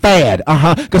was a fad.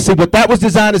 Because see, what that was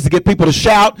designed is to get people to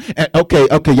shout. And, okay,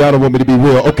 y'all don't want me to be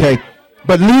real. Okay.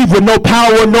 But leave with no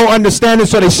power, no understanding,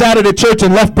 so they shouted at church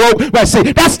and left broke. Right, see,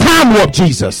 that's time warp,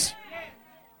 Jesus.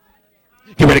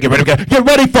 Get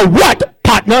ready for what,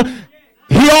 partner?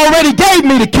 He already gave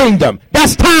me the kingdom.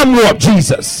 That's time warp,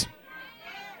 Jesus.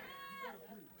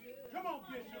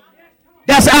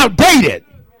 That's outdated.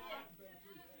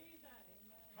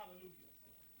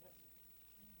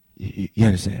 You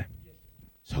understand?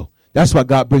 So that's why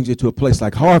God brings you to a place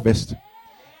like Harvest.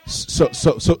 So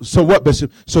what,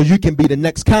 Bishop? So you can be the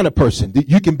next kind of person.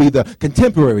 You can be the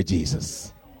contemporary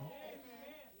Jesus.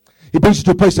 He brings you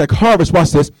to a place like Harvest.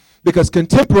 Watch this. Because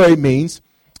contemporary means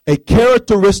a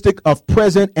characteristic of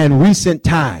present and recent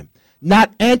time,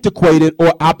 not antiquated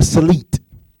or obsolete.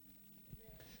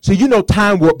 So you know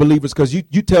time warp believers because you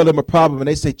tell them a problem and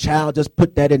they say, child, just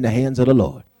put that in the hands of the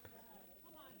Lord.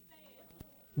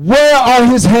 Where are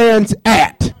his hands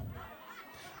at?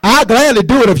 I'll gladly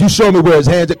do it if you show me where his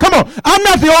hands are. Come on, I'm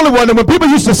not the only one. And when people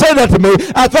used to say that to me,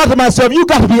 I thought to myself, you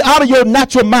got to be out of your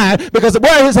natural mind because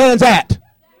where are his hands at?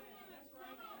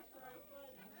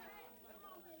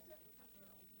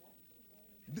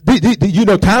 You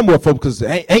know time warp folks because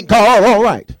ain't God all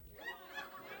right.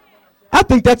 I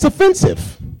think that's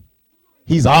offensive.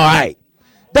 He's all right.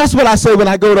 That's what I say when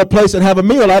I go to a place and have a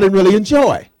meal I didn't really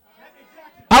enjoy.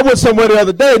 I went somewhere the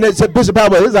other day and they said, Bishop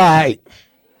Albert, it's all right.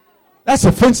 That's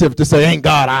offensive to say, ain't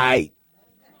God all right.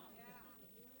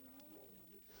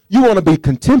 You want to be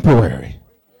contemporary.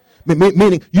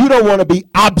 Meaning you don't want to be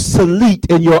obsolete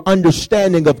in your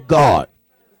understanding of God.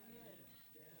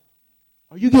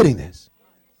 Are you getting this?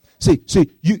 See,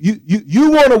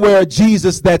 you want to wear a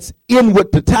Jesus that's in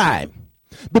with the time.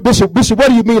 But Bishop, what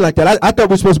do you mean like that? I thought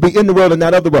we're supposed to be in the world and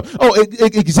not of the world. Oh,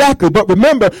 exactly. But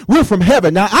remember, we're from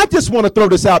heaven. Now, I just want to throw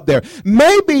this out there.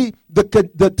 Maybe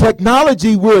the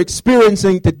technology we're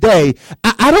experiencing today,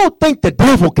 I don't think the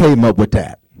devil came up with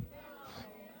that.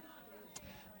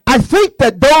 I think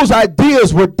that those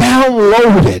ideas were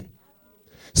downloaded.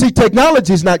 See,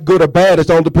 technology is not good or bad. It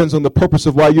all depends on the purpose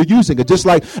of why you're using it. Just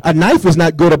like a knife is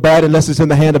not good or bad unless it's in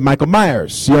the hand of Michael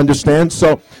Myers. You understand?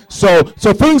 So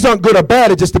things aren't good or bad.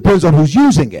 It just depends on who's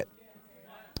using it.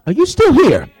 Are you still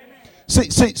here?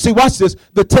 See, watch this.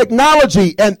 The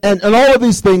technology and all of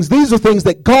these are things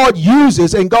that God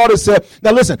uses, and God has said,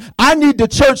 now listen, I need the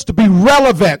church to be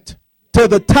relevant to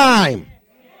the time.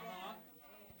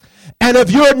 And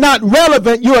if you're not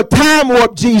relevant, you're a time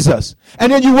warp Jesus.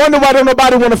 And then you wonder why don't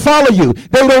nobody want to follow you.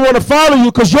 They don't want to follow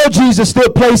you because your Jesus still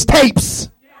plays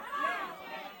tapes.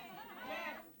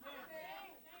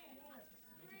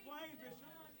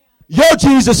 Your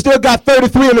Jesus still got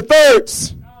 33 and a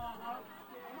thirds.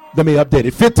 Let me update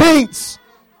it. 15ths.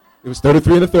 It was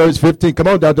 33 and a thirds, 15. Come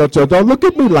on, don't look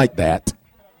at me like that.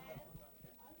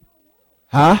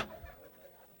 Huh?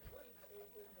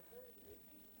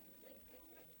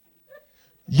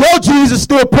 Your Jesus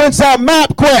still prints out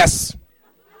MapQuest.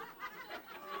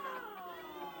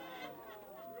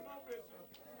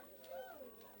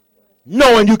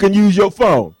 Knowing you can use your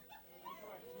phone.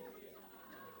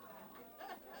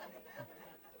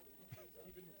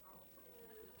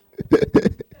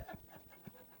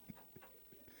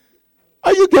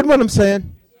 Are you getting what I'm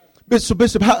saying? Bishop,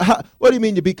 what do you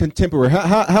mean to be contemporary?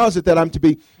 How is it that I'm to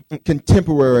be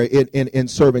contemporary in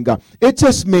serving God? It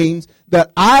just means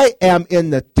that I am in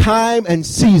the time and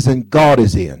season God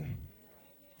is in.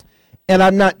 And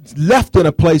I'm not left in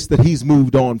a place that he's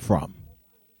moved on from.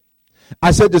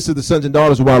 I said this to the sons and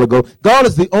daughters a while ago. God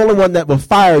is the only one that will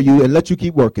fire you and let you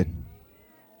keep working.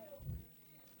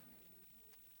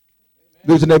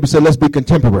 There's a neighbor said, let's be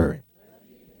contemporary.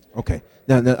 Okay.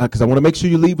 Now, because I want to make sure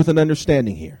you leave with an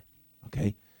understanding here.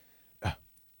 Okay.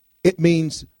 It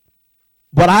means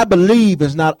what I believe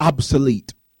is not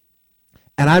obsolete.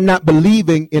 And I'm not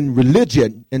believing in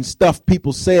religion and stuff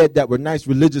people said that were nice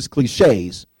religious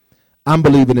cliches. I'm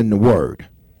believing in the word.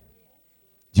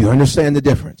 Do you understand the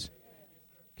difference?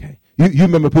 Okay. You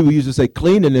remember people used to say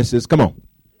cleanliness is, come on.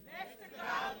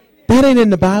 That ain't in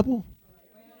the Bible.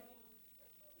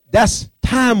 That's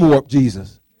time warp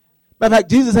Jesus. Matter of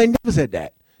fact, Jesus ain't never said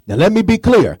that. Now let me be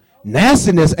clear.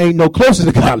 Nastiness ain't no closer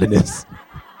to godliness.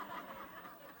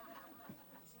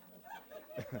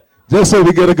 Just so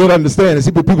we get a good understanding.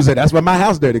 See, people say, that's why my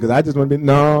house dirty, because I just want to be,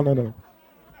 no.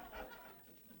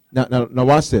 Now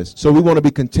watch this. So we want to be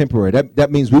contemporary.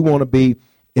 That means we want to be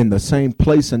in the same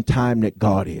place and time that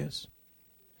God is.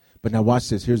 But now watch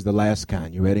this. Here's the last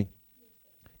kind. You ready?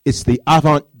 It's the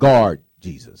avant-garde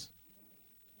Jesus.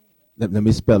 Let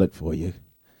me spell it for you.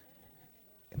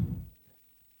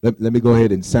 Let me go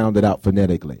ahead and sound it out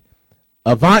phonetically.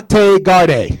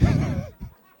 Avant-garde.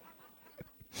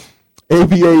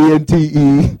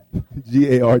 Avantegarde.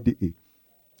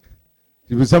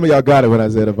 Some of y'all got it when I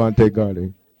said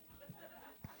avant-garde.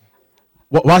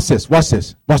 Watch this.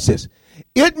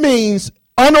 It means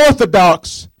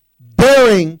unorthodox,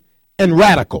 daring, and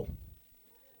radical.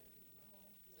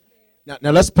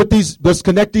 Now let's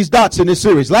connect these dots in this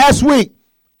series. Last week,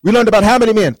 we learned about how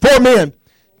many men? 4 men.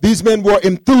 These men were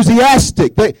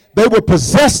enthusiastic. They were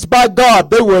possessed by God.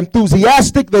 They were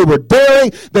enthusiastic. They were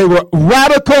daring. They were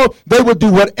radical. They would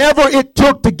do whatever it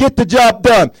took to get the job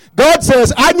done. God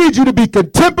says, I need you to be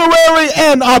contemporary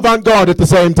and avant-garde at the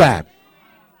same time.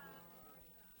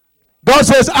 God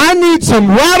says, I need some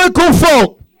radical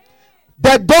folk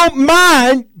that don't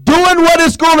mind doing what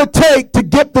it's going to take to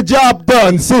get the job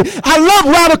done. See, I love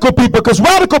radical people because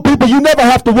radical people, you never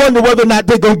have to wonder whether or not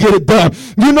they're going to get it done.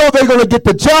 You know they're going to get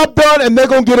the job done and they're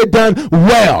going to get it done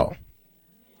well.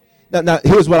 Now,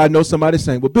 here's what I know somebody's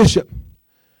saying. Well, Bishop,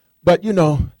 but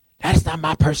that's not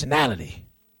my personality.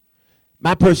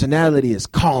 My personality is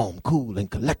calm, cool, and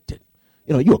collected.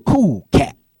 You're a cool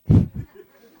cat.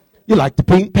 You're like the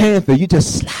Pink Panther. You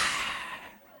just slide.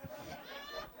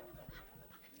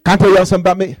 Can I tell y'all something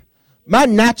about me? My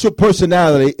natural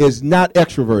personality is not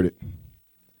extroverted.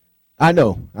 I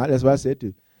know. That's what I said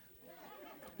too.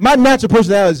 My natural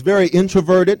personality is very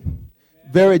introverted.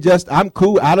 Very I'm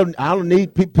cool. I don't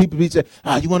need people to be saying,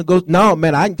 you want to go? No,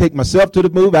 man, I can take myself to the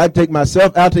movie. I can take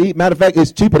myself out to eat. Matter of fact,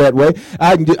 it's cheaper that way.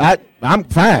 I'm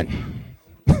fine.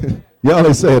 Y'all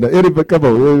ain't saying that. Anybody, come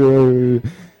on.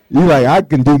 You like, I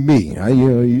can do me.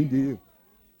 You do.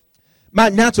 My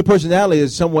natural personality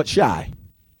is somewhat shy.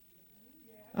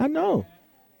 I know.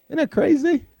 Isn't that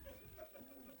crazy?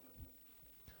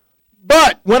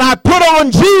 But when I put on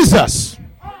Jesus,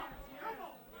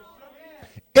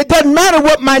 it doesn't matter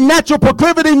what my natural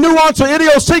proclivity, nuance, or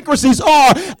idiosyncrasies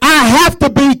are. I have to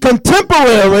be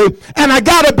contemporary and I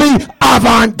got to be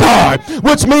avant-garde,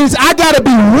 which means I got to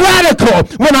be radical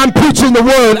when I'm preaching the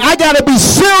word. I got to be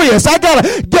serious. I got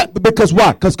to get, because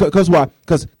why? Because why?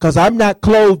 Because I'm not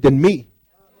clothed in me.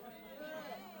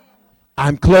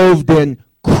 I'm clothed in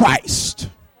Christ.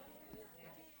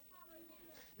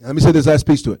 Now, let me say this last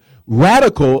piece to it.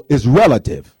 Radical is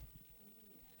relative.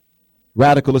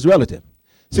 Radical is relative.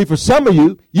 See, for some of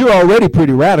you, you're already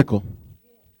pretty radical.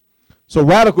 So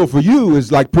radical for you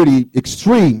is like pretty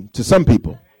extreme to some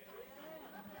people.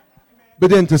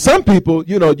 But then to some people,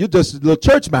 you're just a little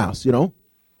church mouse, Yeah,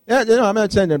 I'm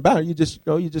not saying that about it. You're just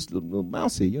a little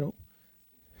mousy,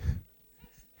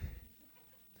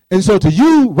 And so to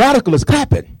you, radical is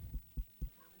clapping.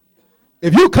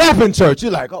 If you clap in church,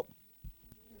 you're like, oh.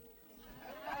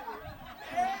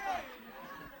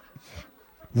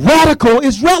 Radical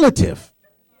is relative.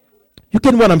 You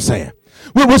get what I'm saying?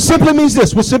 What simply means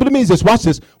this. Watch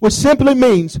this. What simply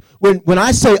means when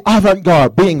I say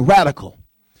avant-garde, being radical,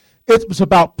 it's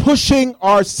about pushing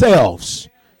ourselves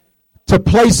to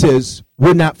places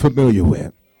we're not familiar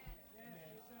with.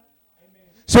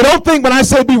 So don't think when I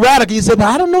say be radical, you say, well,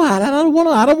 I don't know how. I don't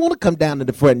want to come down to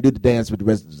the front and do the dance with the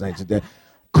rest of the saints.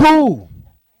 Cool.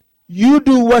 You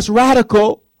do what's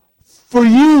radical for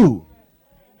you.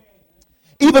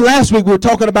 Even last week we were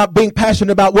talking about being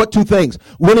passionate about what 2 things?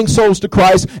 Winning souls to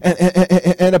Christ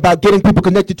and about getting people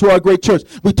connected to our great church.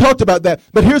 We talked about that.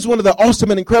 But here's one of the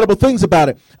awesome and incredible things about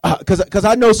it. Because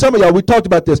I know some of y'all, we talked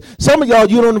about this. Some of y'all,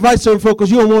 you don't invite certain folks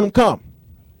because you don't want them to come.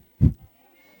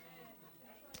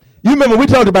 You remember we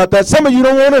talked about that. Some of you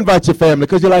don't want to invite your family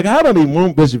because you're like, I don't even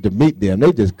want Bishop to meet them.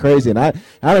 They just crazy. And I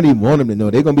don't even want them to know.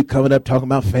 They're going to be coming up talking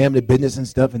about family business and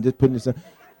stuff and just putting this.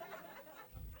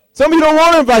 Some of you don't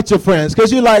want to invite your friends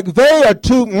because you're like, they are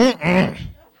too. They're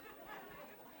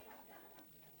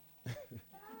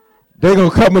going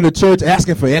to come into church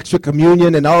asking for extra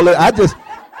communion and all that.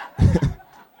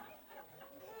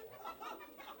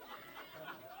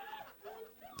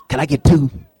 Can I get 2?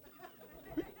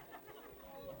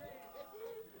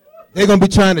 They're going to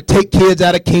be trying to take kids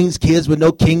out of King's Kids with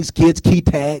no King's Kids key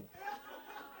tag.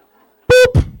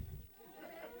 Boop.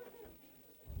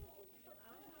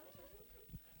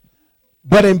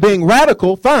 But in being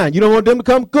radical, fine. You don't want them to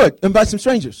come? Good. Invite some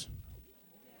strangers.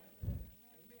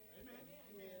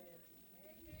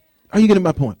 Are you getting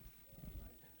my point?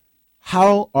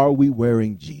 How are we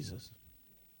wearing Jesus?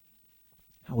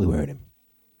 How are we wearing him?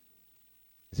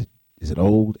 Is it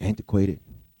old, antiquated?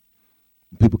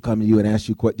 People come to you and ask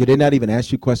you questions. Do they not even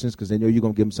ask you questions because they know you're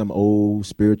going to give them some old,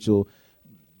 spiritual,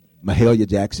 Mahalia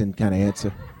Jackson kind of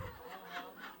answer?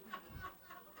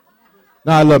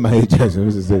 No, I love Mahalia Jackson.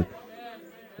 This is it.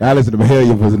 I listen to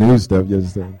Mahalia for the new stuff. You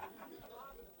understand?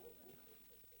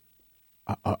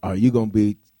 Are you going to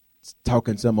be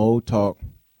talking some old talk,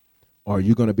 or are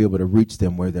you going to be able to reach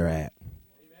them where they're at?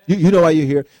 You know why you're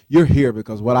here? You're here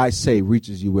because what I say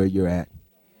reaches you where you're at.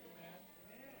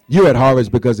 You're at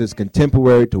Harvest because it's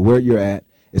contemporary to where you're at.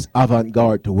 It's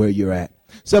avant-garde to where you're at.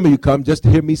 Some of you come just to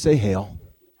hear me say hell.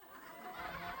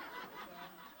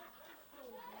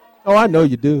 Oh, I know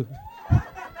you do.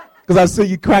 Because I see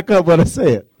you crack up when I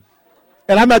say it.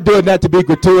 And I'm not doing that to be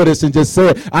gratuitous and just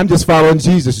say it. I'm just following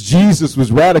Jesus. Jesus was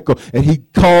radical, and he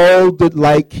called it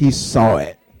like he saw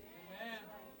it.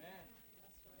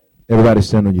 Everybody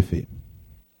stand on your feet.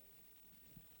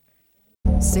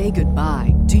 Say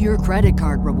goodbye to your credit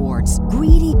card rewards.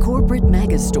 Greedy corporate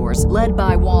mega stores, led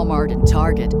by Walmart and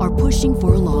Target, are pushing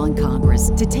for a law in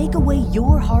Congress to take away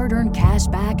your hard-earned cash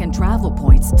back and travel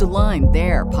points to line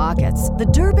their pockets. The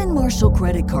Durbin-Marshall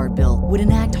credit card bill would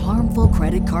enact harmful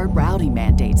credit card routing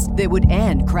mandates that would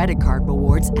end credit card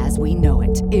rewards as we know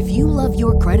it. If you love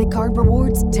your credit card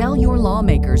rewards, tell your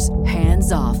lawmakers,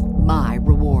 hands off my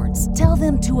rewards. Tell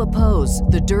them to oppose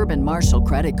the Durbin-Marshall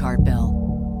credit card bill.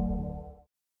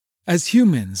 As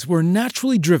humans, we're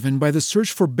naturally driven by the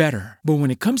search for better. But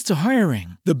when it comes to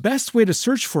hiring, the best way to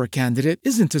search for a candidate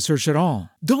isn't to search at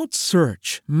all. Don't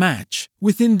search, match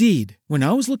with Indeed. When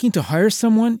I was looking to hire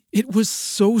someone, it was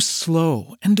so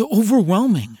slow and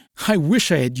overwhelming. I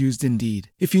wish I had used Indeed.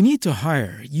 If you need to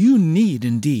hire, you need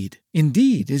Indeed.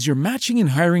 Indeed is your matching and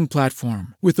hiring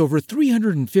platform with over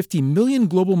 350 million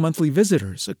global monthly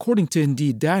visitors, according to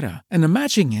Indeed data, and a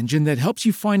matching engine that helps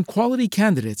you find quality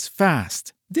candidates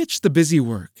fast. Ditch the busy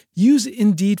work. Use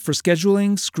Indeed for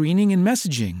scheduling, screening, and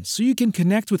messaging so you can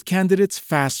connect with candidates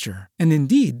faster. And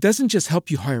Indeed doesn't just help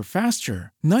you hire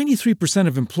faster. 93%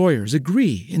 of employers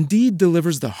agree Indeed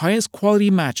delivers the highest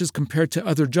quality matches compared to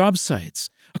other job sites,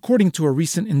 according to a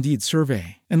recent Indeed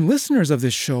survey. And listeners of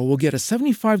this show will get a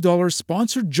 $75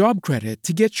 sponsored job credit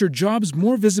to get your jobs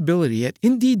more visibility at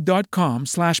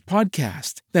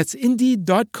Indeed.com/podcast. That's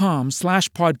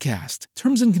Indeed.com/podcast.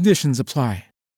 Terms and conditions apply.